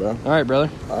any email, bro. All right, brother.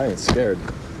 I ain't scared.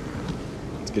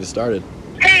 Let's get it started.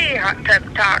 Hey, Hot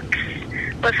Tub Talks.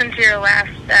 Listened to your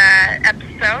last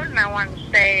episode, and I wanted to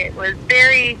say it was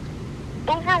very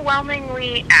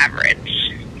overwhelmingly average.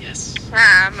 Yes.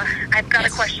 I've got a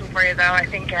question for you, though. I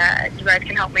think you guys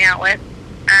can help me out with.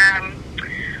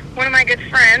 One of my good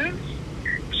friends,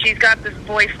 she's got this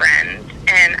boyfriend,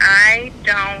 and I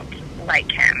don't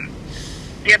like him.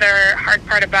 The other hard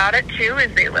part about it, too,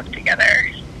 is they live together.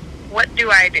 What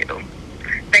do I do?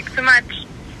 Thanks so much.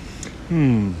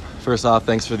 First off,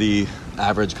 thanks for the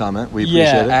average comment. We appreciate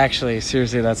it. Yeah, actually,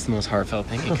 seriously, that's the most heartfelt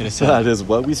thing you could have said. That is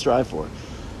what we strive for.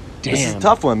 Damn. This is a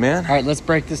tough one, man. All right, let's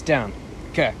break this down.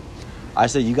 Okay. I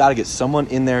say you got to get someone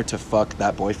in there to fuck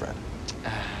that boyfriend.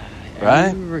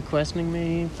 Right? Are you requesting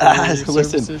me for your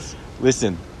services?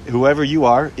 Listen, whoever you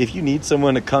are, if you need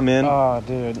someone to come in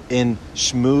and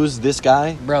schmooze this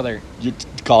guy, brother, you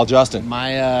call Justin.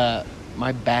 My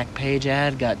Back Page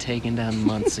ad got taken down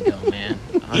months ago, man.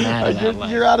 I'm out of that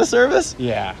life. You're out of service?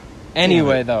 Yeah.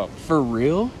 Anyway, though, for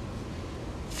real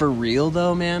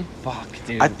though, man. Fuck,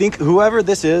 dude. I think whoever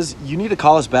this is, you need to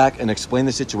call us back and explain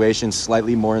the situation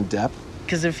slightly more in depth.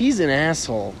 Because if he's an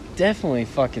asshole, definitely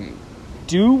fucking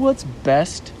do what's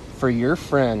best for your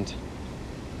friend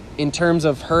in terms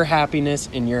of her happiness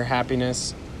and your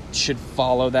happiness should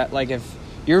follow that. Like, if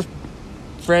your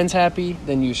friend's happy,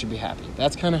 then you should be happy.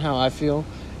 That's kind of how I feel,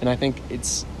 and I think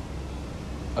it's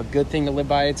a good thing to live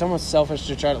by. It's almost selfish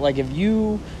to try to, like, if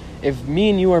me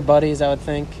and you are buddies, I would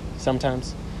think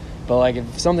sometimes, but like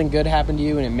if something good happened to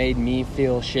you and it made me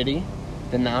feel shitty,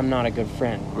 then I'm not a good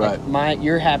friend. Right. Like,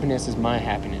 your happiness is my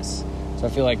happiness. So I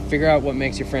feel like figure out what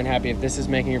makes your friend happy. If this is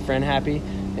making your friend happy,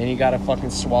 then you gotta fucking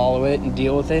swallow it and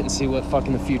deal with it and see what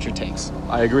fucking the future takes.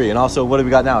 I agree. And also, what do we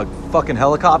got now? A fucking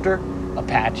helicopter?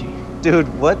 Apache. Dude,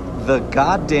 what the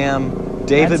goddamn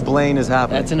David Blaine is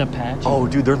happening? That's an Apache. Oh,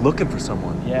 dude, they're looking for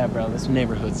someone. Yeah, bro, this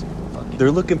neighborhood's fucking...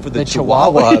 They're looking for the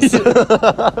Chihuahuas.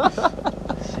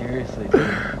 Seriously, dude.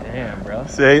 Damn, bro.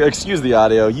 Say, excuse the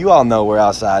audio. You all know we're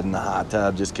outside in the hot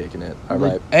tub just kicking it. All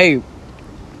right. Hey.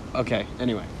 Okay,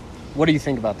 anyway. What do you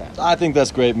think about that? I think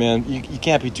that's great, man. You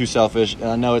can't be too selfish. And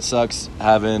I know it sucks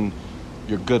having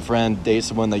your good friend date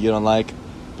someone that you don't like.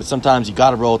 But sometimes you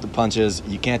got to roll with the punches.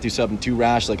 You can't do something too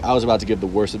rash. Like, I was about to give the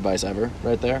worst advice ever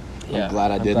right there. Yeah, I'm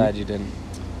glad I didn't. I'm glad you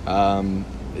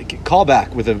didn't. Call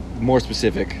back with a more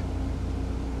specific.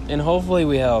 And hopefully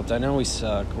we helped. I know we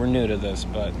suck. We're new to this,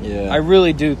 but yeah. I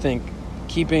really do think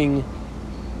keeping...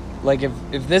 Like,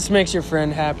 if this makes your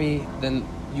friend happy, then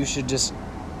you should just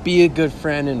be a good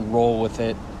friend and roll with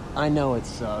it. I know it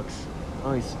sucks.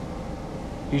 Oh,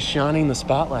 he's shining the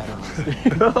spotlight on us.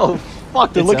 Oh,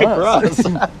 fuck, they're looking for us.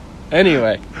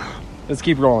 Anyway, let's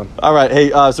keep rolling. All right, hey,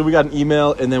 so we got an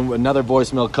email and then another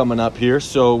voicemail coming up here.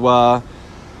 So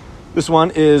this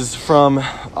one is from,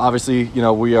 obviously, you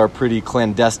know, we are pretty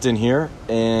clandestine here,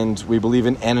 and we believe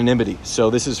in anonymity.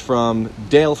 So this is from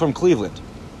Dale from Cleveland.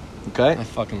 Okay? I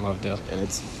fucking love Dale. And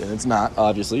it's not,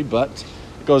 obviously, but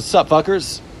it goes, sup,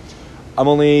 fuckers? I'm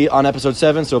only on episode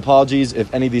 7, so apologies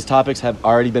if any of these topics have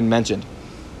already been mentioned.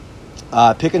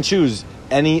 Pick and choose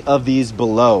any of these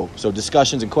below. So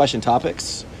discussions and question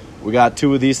topics. We got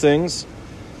 2 of these things.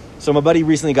 So my buddy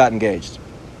recently got engaged,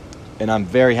 and I'm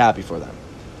very happy for them.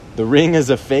 The ring is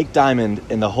a fake diamond,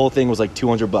 and the whole thing was like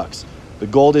 $200. The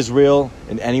gold is real,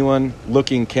 and anyone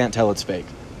looking can't tell it's fake.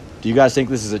 Do you guys think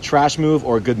this is a trash move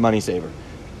or a good money saver?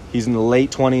 He's in the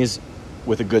late 20s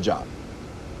with a good job.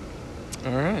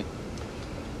 All right.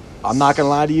 I'm not going to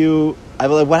lie to you.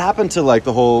 What happened to, like,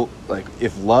 the whole, like,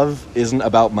 if love isn't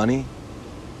about money,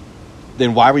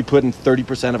 then why are we putting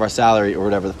 30% of our salary or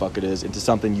whatever the fuck it is into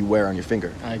something you wear on your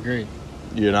finger? I agree.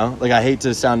 You know? Like, I hate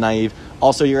to sound naive.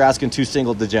 Also, you're asking 2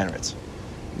 single degenerates.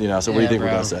 You know, so what do you think we're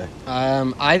going to say?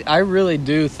 I really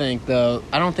do think, though,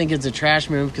 I don't think it's a trash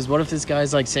move, because what if this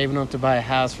guy's, like, saving up to buy a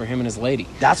house for him and his lady?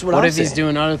 That's what I'm saying. What if saying. he's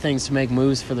doing other things to make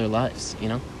moves for their lives, you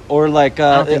know? Or, like...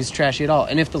 I don't think it's trashy at all.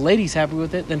 And if the lady's happy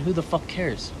with it, then who the fuck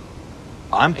cares?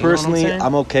 I'm personally,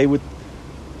 I'm okay with...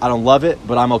 I don't love it,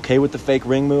 but I'm okay with the fake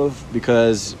ring move,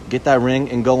 because get that ring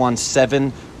and go on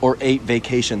 7 or 8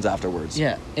 vacations afterwards.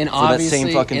 Yeah, and for that obviously,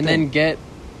 same fucking and thing. then get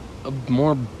a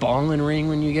more ballin' ring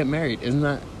when you get married. Isn't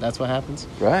that's what happens?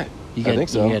 Right. I think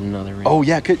so. You get another ring. Oh,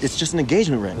 yeah, it's just an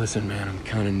engagement ring. Listen, man, I'm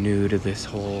kind of new to this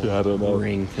whole I don't know.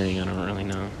 ring thing. I don't really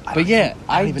know. I But yeah,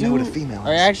 don't even know what a female is.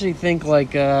 I actually think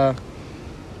like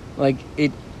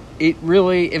it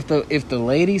really, if the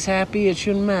lady's happy, it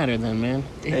shouldn't matter then, man.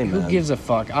 Hey, Who man. gives a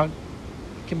fuck? It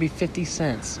can be 50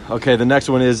 cents. Okay, the next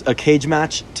one is a cage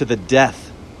match to the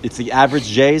death. It's the average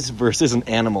Jays versus an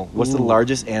animal. What's the Ooh.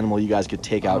 largest animal you guys could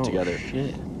take out Oh, together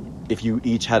shit. if you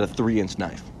each had a 3-inch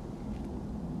knife?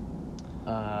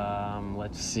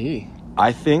 Let's see.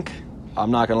 I think, I'm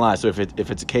not going to lie, so if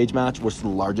it's a cage match, what's the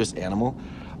largest animal?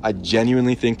 I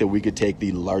genuinely think that we could take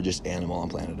the largest animal on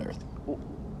planet Earth.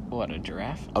 What, a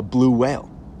giraffe? A blue whale.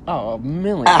 Oh, a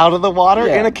million. Out of the water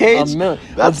in a cage? A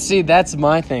million. See, that's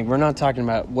my thing. We're not talking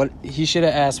about what he should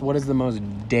have asked. What is the most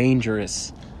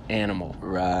dangerous animal?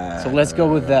 Right. So let's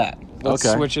go with that. Let's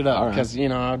Okay. switch it All up right. because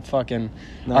I'd fucking.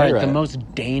 No, all right, you're the right.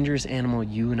 most dangerous animal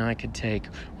you and I could take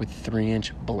with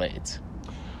 3-inch blades.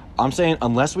 I'm saying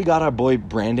unless we got our boy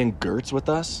Brandon Gertz with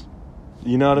us,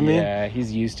 you know what I mean? Yeah,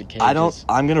 he's used to cages.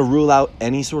 I'm going to rule out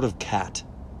any sort of cat.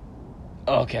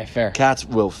 Okay, fair. Cats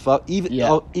will fuck even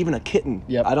Yeah. even a kitten.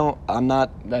 Yep. I'm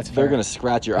not. That's They're fair. gonna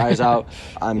scratch your eyes out.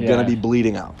 I'm Yeah. gonna be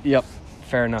bleeding out. Yep,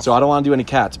 fair enough. So I don't want to do any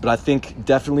cats, but I think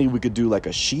definitely we could do like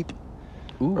a sheep,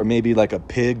 Ooh. or maybe like a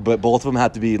pig. But both of them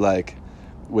have to be like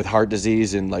with heart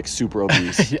disease and like super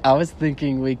obese. I was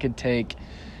thinking we could take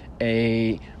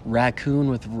a raccoon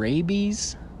with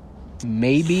rabies,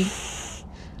 maybe,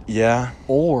 Yeah.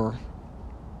 or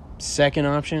second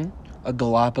option, a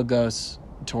Galapagos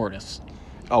tortoise.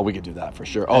 Oh, we could do that for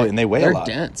sure. Oh, and they weigh They're a lot.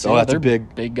 dense. Oh, yeah, that's they're a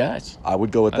big. big guys. I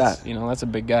would go with That's, that. that's a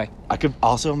big guy. I could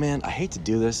also, man. I hate to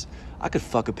do this. I could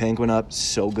fuck a penguin up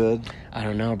so good. I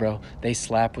don't know, bro. They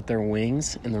slap with their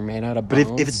wings and they're made out of But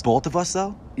bones. if it's both of us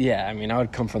though, yeah, I mean, I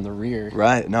would come from the rear.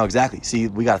 right? No, exactly. See,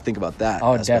 we got to think about that. I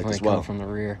would aspect definitely as well. come from the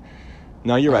rear.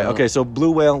 No, you're right. Okay, so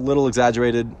blue whale, little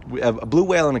exaggerated. We have a blue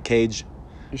whale in a cage.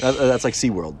 That's like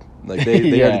SeaWorld. Like they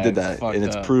Yeah, already did that, fucked and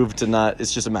it's up. proved to not.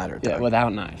 It's just a matter of time. Yeah,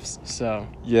 without knives. So,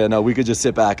 Yeah, no, we could just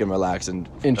sit back and relax, and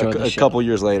Enjoy the a show. couple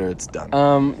years later, it's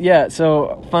done. yeah.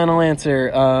 So, final answer.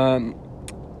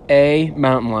 A,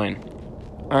 mountain lion.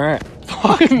 All right.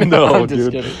 Fuck no, I'm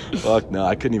just dude. kidding. Fuck no,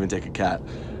 I couldn't even take a cat.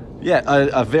 Yeah,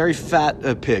 a very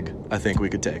fat pig. I think we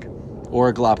could take, or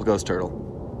a Galapagos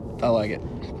turtle. I like it.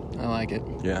 I like it.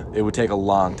 Yeah, it would take a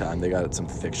long time. They got some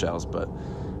thick shells, but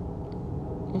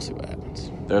We'll see what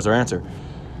happens. there's our answer.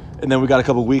 And then we got a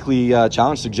couple weekly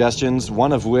challenge suggestions,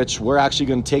 one of which we're actually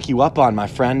going to take you up on, my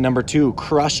friend. Number 2,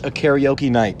 crush a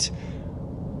karaoke night.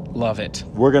 Love it.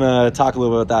 We're going to talk a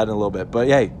little bit about that in a little bit. But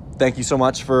hey, thank you so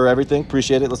much for everything.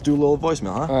 Appreciate it. Let's do a little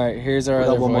voicemail, huh? All right, here's our We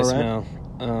got other one more,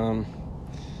 voicemail.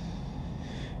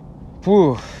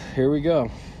 Whew, here we go.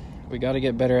 We got to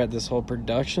get better at this whole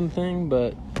production thing,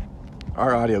 but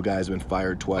Our audio guy's been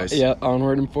fired twice. yeah,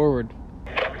 onward and forward.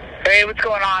 Hey, what's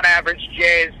going on, Average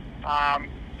Jays?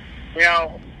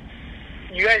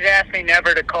 You guys asked me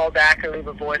never to call back or leave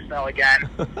a voicemail again.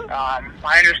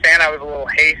 I understand I was a little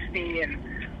hasty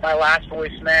in my last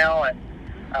voicemail, and,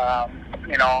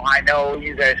 I know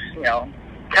you guys,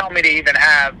 tell me to even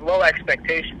have low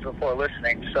expectations before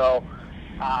listening. So,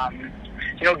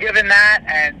 given that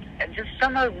and just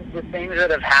some of the things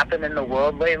that have happened in the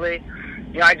world lately,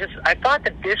 I thought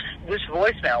that this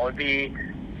voicemail would be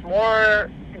more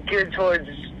geared towards,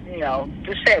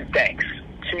 just saying thanks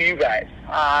to you guys.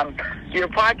 Your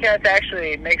podcast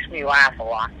actually makes me laugh a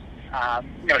lot.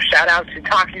 Shout out to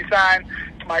TakiSign.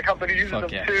 My company uses Fuck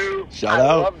them yeah. too. Shout I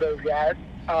out. love those guys.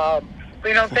 But,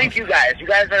 thank you guys. You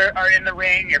guys are in the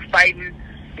ring. You're fighting.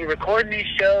 You're recording these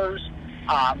shows.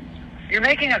 You're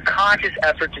making a conscious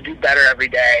effort to do better every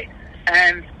day.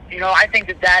 And, I think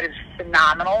that is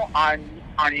phenomenal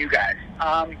on you guys.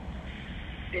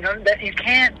 That you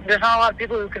can't, there's not a lot of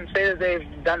people who can say that they've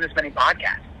done this many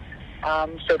podcasts.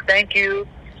 So thank you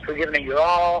for giving it your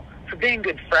all, for being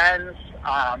good friends.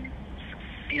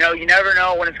 You never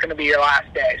know when it's going to be your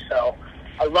last day. So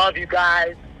I love you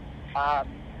guys. And,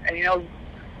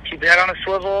 keep your head on a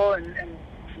swivel and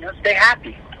stay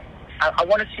happy. I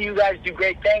want to see you guys do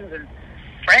great things. And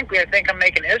frankly, I think I'm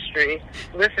making history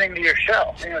listening to your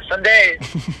show. Someday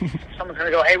someone's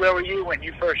going to go, hey, where were you when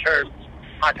you first heard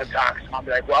Hot Tub Talks? And I'll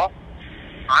be like, well,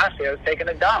 honestly, I was taking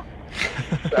a dump.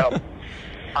 So,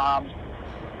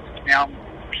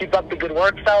 keep up the good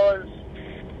work, fellas.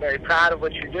 Very proud of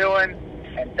what you're doing.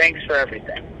 And thanks for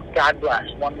everything. God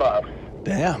bless. One love.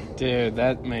 Damn. Dude,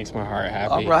 that makes my heart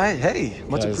happy. All right. Hey,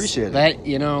 much appreciated. That,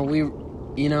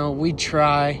 we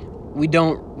try. We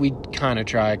kind of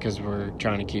try because we're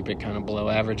trying to keep it kind of below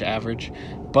average.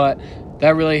 But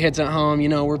that really hits at home. You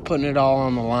know, we're putting it all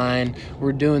on the line.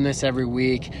 We're doing this every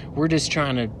week. We're just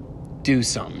trying to do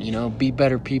something, you know, be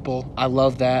better people. I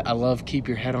love that. I love keep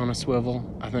your head on a swivel.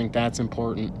 I think that's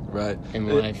important in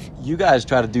life. You guys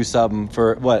try to do something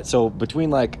for what? So between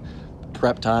like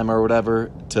prep time or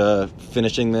whatever to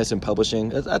finishing this and publishing,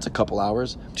 that's a couple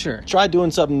hours. Sure. Try doing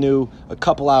something new, a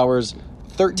couple hours,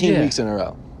 13 weeks in a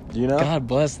row. You know? God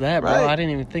bless that, bro. Right? I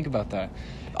didn't even think about that.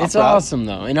 It's awesome,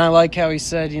 though. And I like how he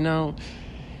said, you know,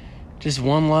 just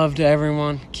one love to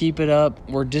everyone. Keep it up.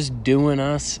 We're just doing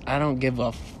us. I don't give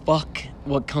a fuck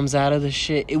what comes out of this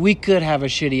shit. We could have a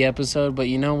shitty episode, but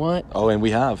you know what? Oh, and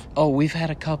we have. Oh, we've had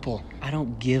a couple. I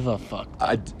don't give a fuck.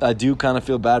 I do kind of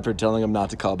feel bad for telling him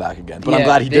not to call back again, but I'm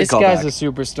glad he did call back. This guy's a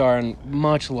superstar, and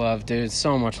much love, dude.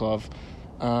 So much love.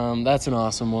 That's an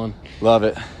awesome one. Love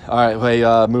it. All right,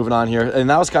 hey, moving on here. And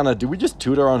that was kind of, did we just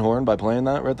toot our own horn by playing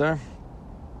that right there?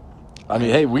 I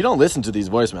mean, hey, we don't listen to these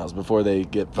voicemails before they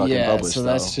get fucking published. So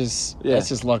that's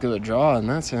just luck of the draw in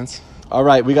that sense. All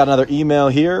right, we got another email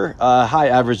here. Hi,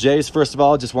 Average Jays. First of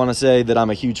all, just want to say that I'm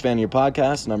a huge fan of your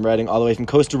podcast, and I'm writing all the way from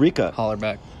Costa Rica. Holler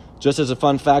back. Just as a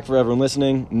fun fact for everyone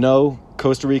listening, no,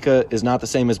 Costa Rica is not the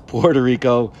same as Puerto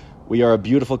Rico. We are a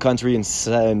beautiful country in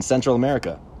Central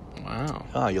America. Wow.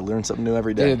 Oh, you learn something new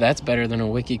every day. Dude, that's better than a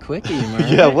wiki quickie.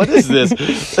 Yeah, what is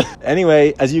this?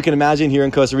 Anyway, as you can imagine, here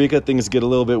in Costa Rica, things get a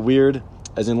little bit weird,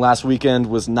 as in last weekend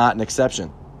was not an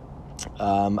exception.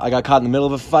 I got caught in the middle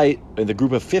of a fight with a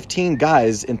group of 15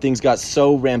 guys, and things got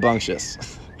so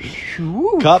rambunctious.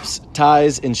 Cups,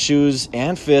 ties, and shoes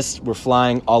and fists were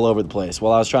flying all over the place.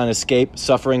 While I was trying to escape,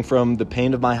 suffering from the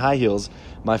pain of my high heels,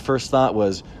 my first thought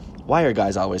was, why are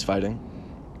guys always fighting?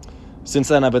 Since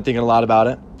then, I've been thinking a lot about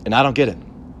it, and I don't get it.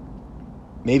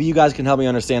 Maybe you guys can help me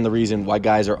understand the reason why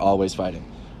guys are always fighting.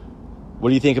 What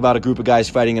do you think about a group of guys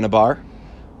fighting in a bar?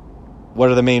 What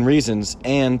are the main reasons?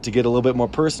 And to get a little bit more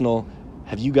personal,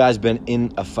 have you guys been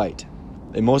in a fight?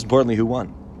 And most importantly, who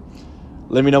won?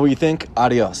 Let me know what you think.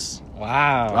 Adios.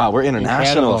 Wow, we're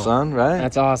international, incredible. Son, right?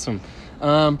 That's awesome.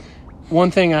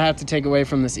 One thing I have to take away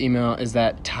from this email is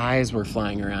that ties were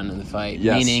flying around in the fight,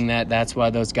 meaning that that's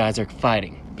why those guys are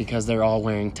fighting, because they're all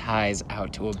wearing ties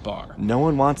out to a bar. No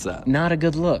one wants that. Not a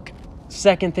good look.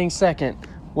 Second,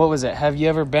 what was it? Have you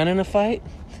ever been in a fight?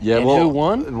 Yeah, and who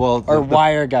won?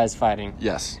 Why are guys fighting?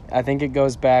 Yes. I think it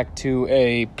goes back to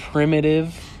a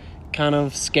primitive kind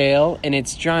of scale, and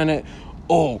it's trying to,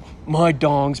 oh, my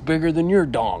dong's bigger than your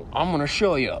dong. I'm going to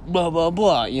show you. Blah, blah,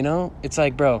 blah. You know? It's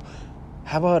like, bro,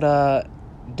 how about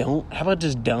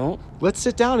just don't? Let's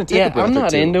sit down and take a breath. I'm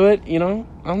not into it, you know?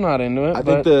 I'm not into it. I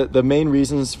think the main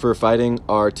reasons for fighting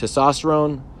are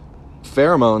testosterone,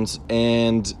 pheromones,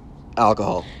 and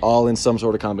alcohol, all in some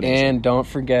sort of combination. And don't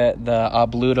forget the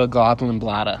Obluda Goblin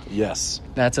Blada. Yes.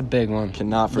 That's a big one.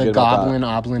 Cannot forget about that. The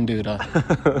Goblin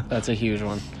Oblinduda. That's a huge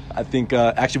one. I think,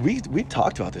 actually, we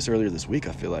talked about this earlier this week,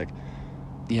 I feel like.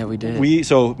 Yeah, we did.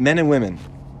 So men and women,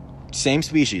 same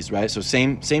species, right? So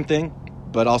same thing,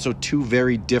 but also two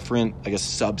very different, I guess,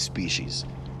 subspecies,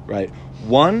 right?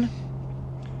 One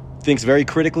thinks very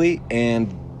critically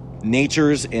and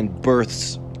natures and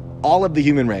births all of the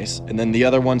human race, and then the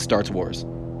other one starts wars.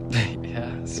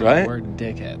 Yeah, so right? We're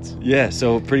dickheads. Yeah,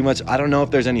 so pretty much, I don't know if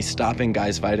there's any stopping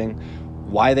guys fighting.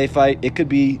 Why they fight? It could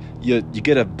be you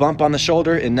get a bump on the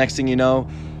shoulder, and next thing you know,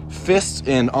 fists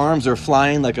and arms are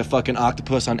flying like a fucking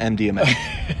octopus on MDMA.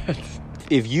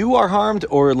 If you are harmed,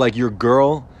 or like your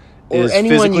girl is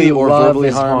physically or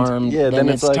verbally harmed, then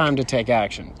it's like, time to take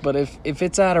action. But if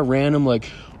it's at a random, like,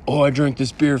 oh, I drank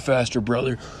this beer faster,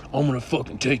 brother, I'm gonna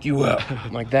fucking take you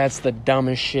out. Like, that's the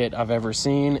dumbest shit I've ever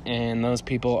seen, and those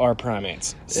people are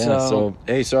primates. Yeah, so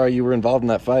hey, sorry you were involved in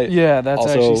that fight. Yeah, that's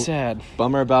also, actually sad.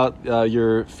 Bummer about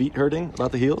your feet hurting,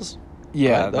 about the heels.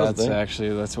 Yeah,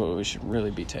 that's what we should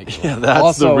really be taking. Yeah, that's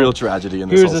also, the real tragedy in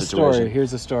this whole situation.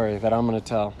 Here's a story that I'm gonna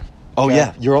tell. Oh,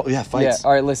 okay? Fights. Yeah,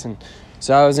 all right, listen.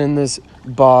 So I was in this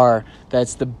bar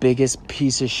that's the biggest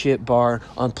piece of shit bar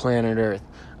on planet Earth.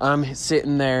 I'm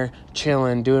sitting there,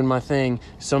 chilling, doing my thing.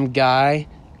 Some guy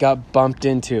got bumped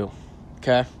into,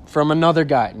 okay? From another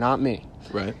guy, not me.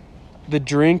 Right. The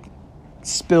drink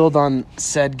spilled on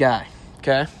said guy,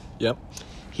 okay? Yep.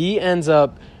 He ends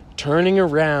up turning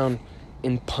around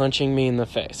and punching me in the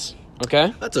face,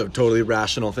 okay? That's a totally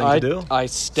rational thing to do. I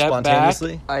step back,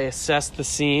 I assess the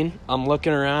scene, I'm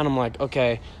looking around, I'm like,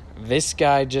 okay, this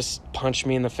guy just punched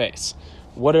me in the face.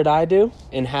 What did I do?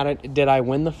 And did I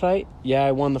win the fight? Yeah,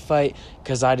 I won the fight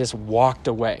because I just walked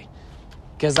away.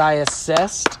 Because I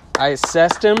assessed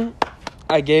him.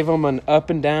 I gave him an up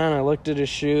and down. I looked at his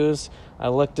shoes. I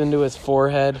looked into his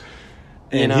forehead.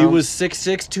 And he was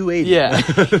 6'6", 280. Yeah.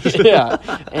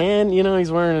 Yeah. And,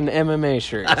 he's wearing an MMA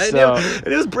shirt. I know. And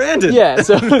it was branded. Yeah.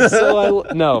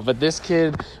 No, but this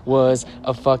kid was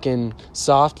a fucking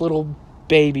soft little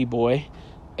baby boy.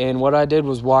 And what I did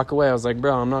was walk away. I was like,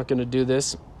 bro, I'm not going to do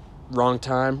this. Wrong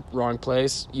time, wrong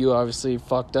place. You obviously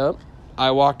fucked up.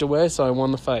 I walked away, so I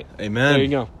won the fight. Amen. There you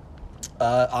go.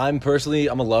 I'm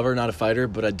a lover, not a fighter,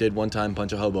 but I did one time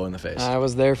punch a hobo in the face. I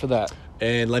was there for that.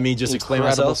 And let me just explain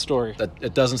Incredible myself. Story. That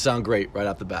it doesn't sound great right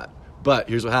off the bat. But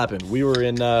here's what happened. We were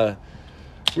in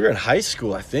high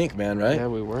school, I think, man, right? Yeah,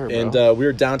 we were, bro. And we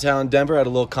were downtown Denver at a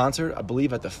little concert, I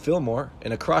believe at the Fillmore.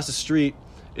 And across the street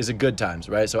is a Good Times,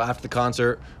 right? So after the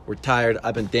concert, we're tired.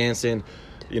 I've been dancing,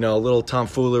 a little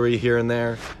tomfoolery here and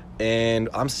there. And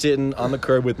I'm sitting on the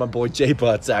curb with my boy Jay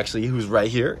Butts, actually, who's right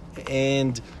here.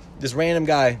 And this random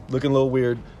guy, looking a little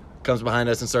weird, comes behind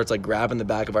us and starts, grabbing the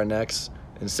back of our necks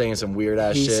and saying some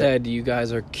weird-ass shit. He said, you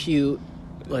guys are cute.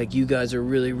 You guys are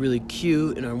really, really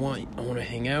cute, and I want to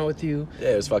hang out with you.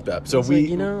 Yeah, it was fucked up. So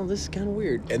this is kind of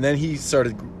weird. And then he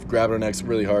started grabbing our necks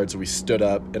really hard, so we stood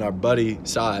up, and our buddy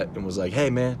saw it and was like, hey,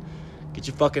 man, get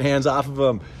your fucking hands off of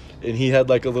him. And he had,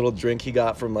 a little drink he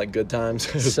got from, Good Times.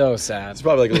 So sad. It's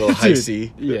probably, a little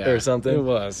Hi-C or something. It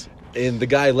was. And the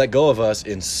guy let go of us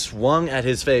and swung at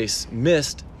his face,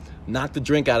 missed, knocked the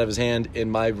drink out of his hand,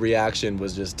 and my reaction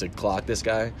was just to clock this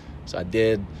guy. So I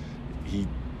did. He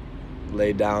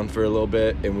laid down for a little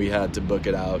bit, and we had to book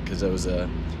it out because it was a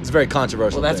very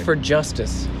controversial Well, that's thing. for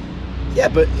justice. Yeah,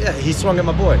 but he swung at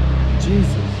my boy.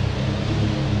 Jesus.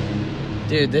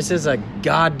 Dude, this is a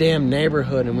goddamn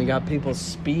neighborhood, and we got people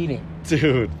speeding.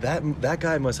 Dude, that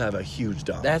guy must have a huge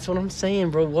dog. That's what I'm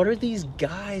saying, bro. What are these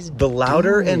guys The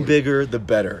louder doing? and bigger, the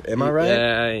better. Am I right?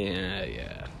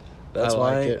 Yeah. That's I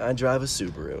why like it. I drive a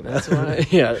Subaru. That's why,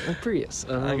 a Prius.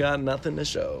 I got nothing to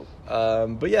show.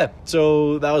 But yeah,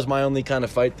 so that was my only kind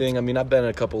of fight thing. I mean, I've been in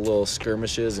a couple little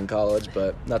skirmishes in college,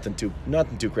 but nothing too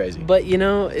crazy. But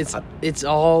it's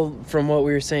all from what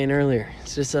we were saying earlier.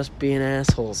 It's just us being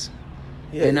assholes.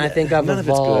 Yeah, and I think I've none of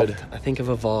evolved. it's good. I think I've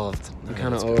evolved. I'm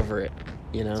kind of over it,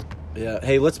 Yeah.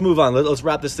 Hey, let's move on. Let's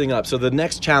wrap this thing up. So the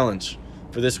next challenge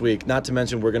for this week, not to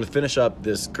mention we're going to finish up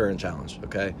this current challenge,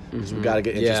 okay? Because we got to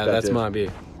get introspective. Yeah, that's my view.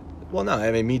 Well, no,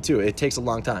 I mean, me too. It takes a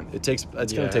long time. It's going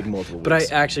to take multiple weeks. But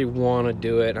I actually want to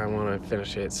do it. I want to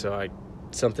finish it. So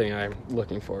something I'm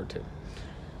looking forward to.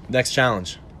 Next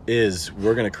challenge is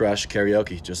we're going to crush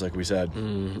karaoke, just like we said.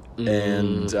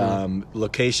 And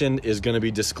location is going to be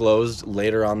disclosed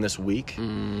later on this week.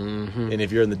 And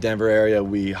if you're in the Denver area,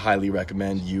 we highly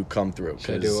recommend you come through.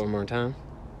 Should I do it one more time?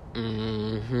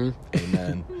 Amen.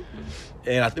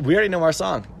 And we already know our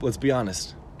song. Let's be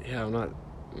honest. Yeah,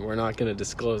 we're not going to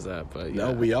disclose that, but yeah.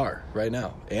 No, we are right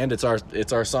now, and it's our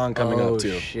song coming up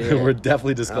too. Shit. We're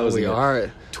definitely disclosing. We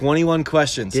are. 21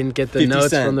 questions. Didn't get the 50 notes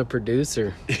cent. from the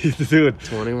producer. Dude,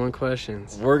 21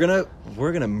 questions. we're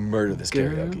gonna murder this Girl.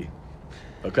 karaoke.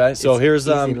 Okay, so here's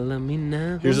Easy to love me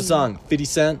now. here's a song, 50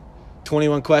 Cent,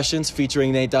 21 questions,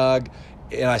 featuring Nate Dogg,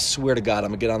 and I swear to God, I'm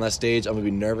gonna get on that stage. I'm gonna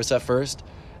be nervous at first.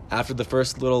 After the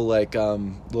first little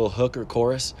little hook or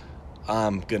chorus,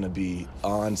 I'm gonna be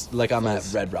on I'm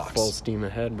at Red Rocks. Full steam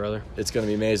ahead, brother. It's gonna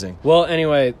be amazing. Well,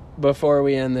 anyway, before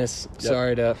we end this,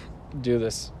 sorry to do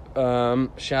this.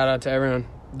 Shout out to everyone.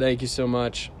 Thank you so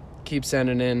much. Keep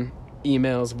sending in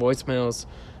emails, voicemails,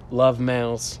 love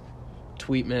mails,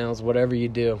 tweet mails, whatever you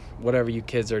do, whatever you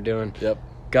kids are doing. Yep.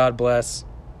 God bless.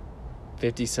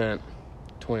 50 Cent,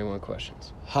 21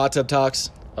 questions. Hot Tub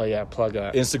Talks, Oh, yeah, plug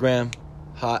that. Instagram,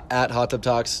 at Hot Tub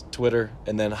Talks, Twitter,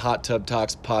 and then Hot Tub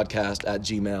Talks Podcast at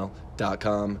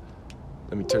gmail.com.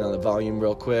 Let me turn on the volume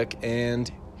real quick,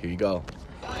 and here you go.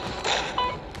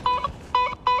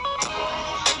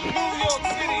 New York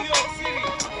City.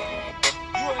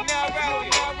 You are now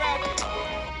rapping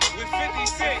with 50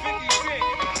 Cent.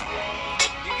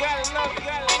 You gotta love it.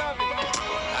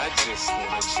 I just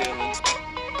wanna chillin',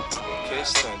 catch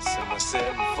stunts in my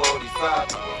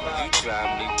 745. You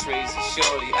drive me crazy,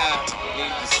 shorty. I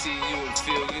need to see you and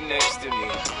feel you next to me.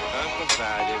 I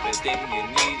provide everything you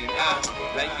need, and I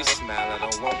like your smile. I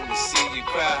don't want to see you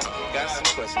cry. Got some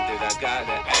questions that I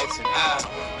gotta ask, and I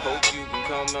hope you can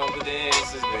come up with the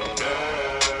answers, baby.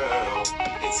 Girl,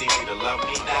 it's easy to love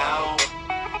me now.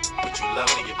 Would you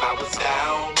love me if I was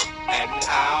down and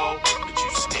out? Would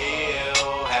you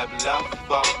still have love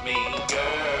for me,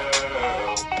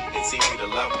 girl? It's easy to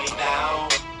love me now.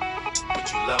 Would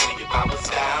you love me if I was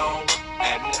down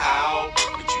and out?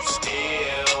 Would you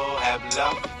still have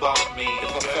love for me,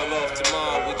 If I fell off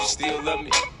tomorrow, would you still love me?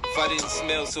 If I didn't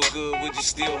smell so good, would you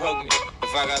still hug me? If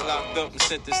If I got locked up and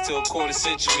sentenced to a quarter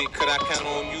century, could I count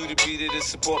on you to be there to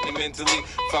support me mentally?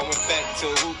 If I went back to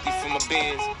a hoopty for my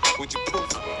bands, would you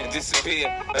poof and disappear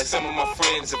like some of my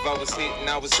friends? If I was hit and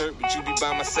I was hurt, would you be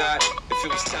by my side? If it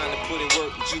was time to put in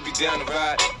work, would you be down to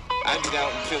ride? I'd get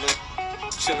out and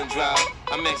chillin' drive.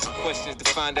 I'm asking questions to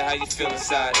find out how you feel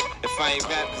inside. If I ain't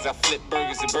rap cause I flip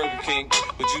burgers at Burger King,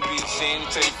 would you be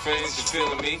ashamed to tell your friends you're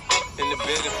feeling me? In the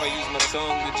bed, if I use my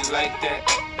tongue, would you like that?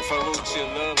 If I wrote you a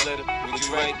love letter, would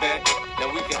you write back?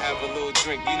 Now we can have a little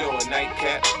drink, you know, a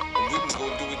nightcap, and we can go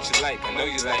do what you like. I know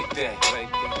you like that.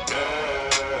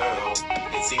 Girl,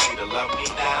 it's easy to love me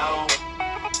now.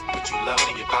 Would you love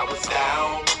me if I was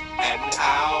down and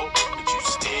out? Would you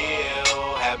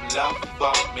still have love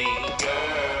for me,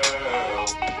 girl?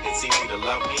 It's easy to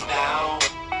love me now.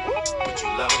 Would you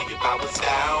love me if I was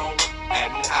down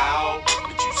and out?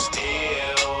 Would you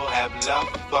still have love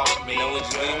for me? Now would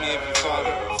you leave me if you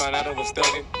find out I was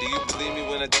thugging? Do you believe me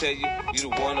when I tell you the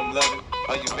one I'm loving?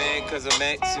 Are you mad cause I'm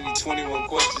asking you 21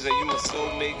 questions? Are you my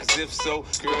soulmate? Cause if so,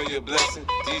 girl, you're a blessing.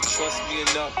 Do you trust me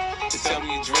enough to tell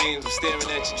me your dreams? I'm staring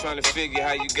at you trying to figure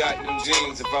how you got them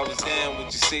jeans. If I was down,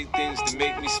 would you say things to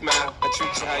make me smile? I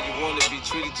treat you how you wanna be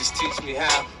treated, just teach me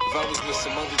how. If I was with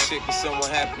some other chick and someone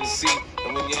happened to see,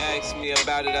 and when you asked me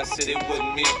about it, I said it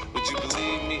wasn't me, would you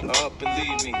believe me or up and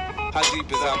leave me? How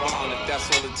deep is our bond if that's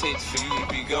all it takes for you to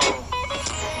be gone?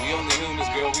 We only humans,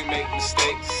 girl, we make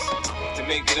mistakes. To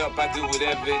make it up, I do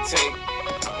whatever it takes.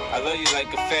 I love you like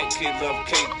a fat kid love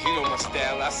cake. You know my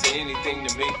style, I say anything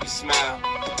to make you smile.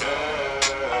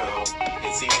 Girl,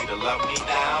 it's easy to love me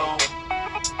now.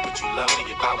 Would you love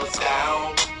me if I was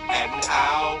down and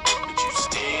out? Would you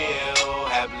still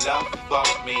have love for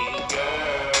me,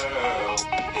 girl?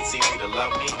 It's easy to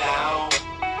love me now.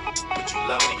 Would you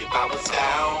love me if I was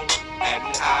down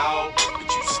and out? Would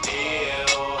you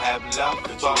still have love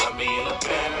for me,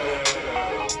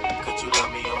 girl? Could you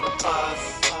love me on the bus?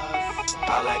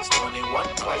 I'll ask 21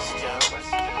 questions,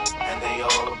 and they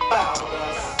all about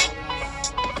us.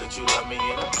 Could you love me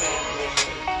in a Bentley?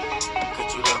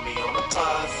 Could you love me on the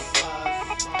bus?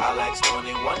 I'll ask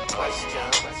 21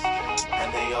 questions,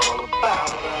 and they all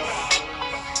about us.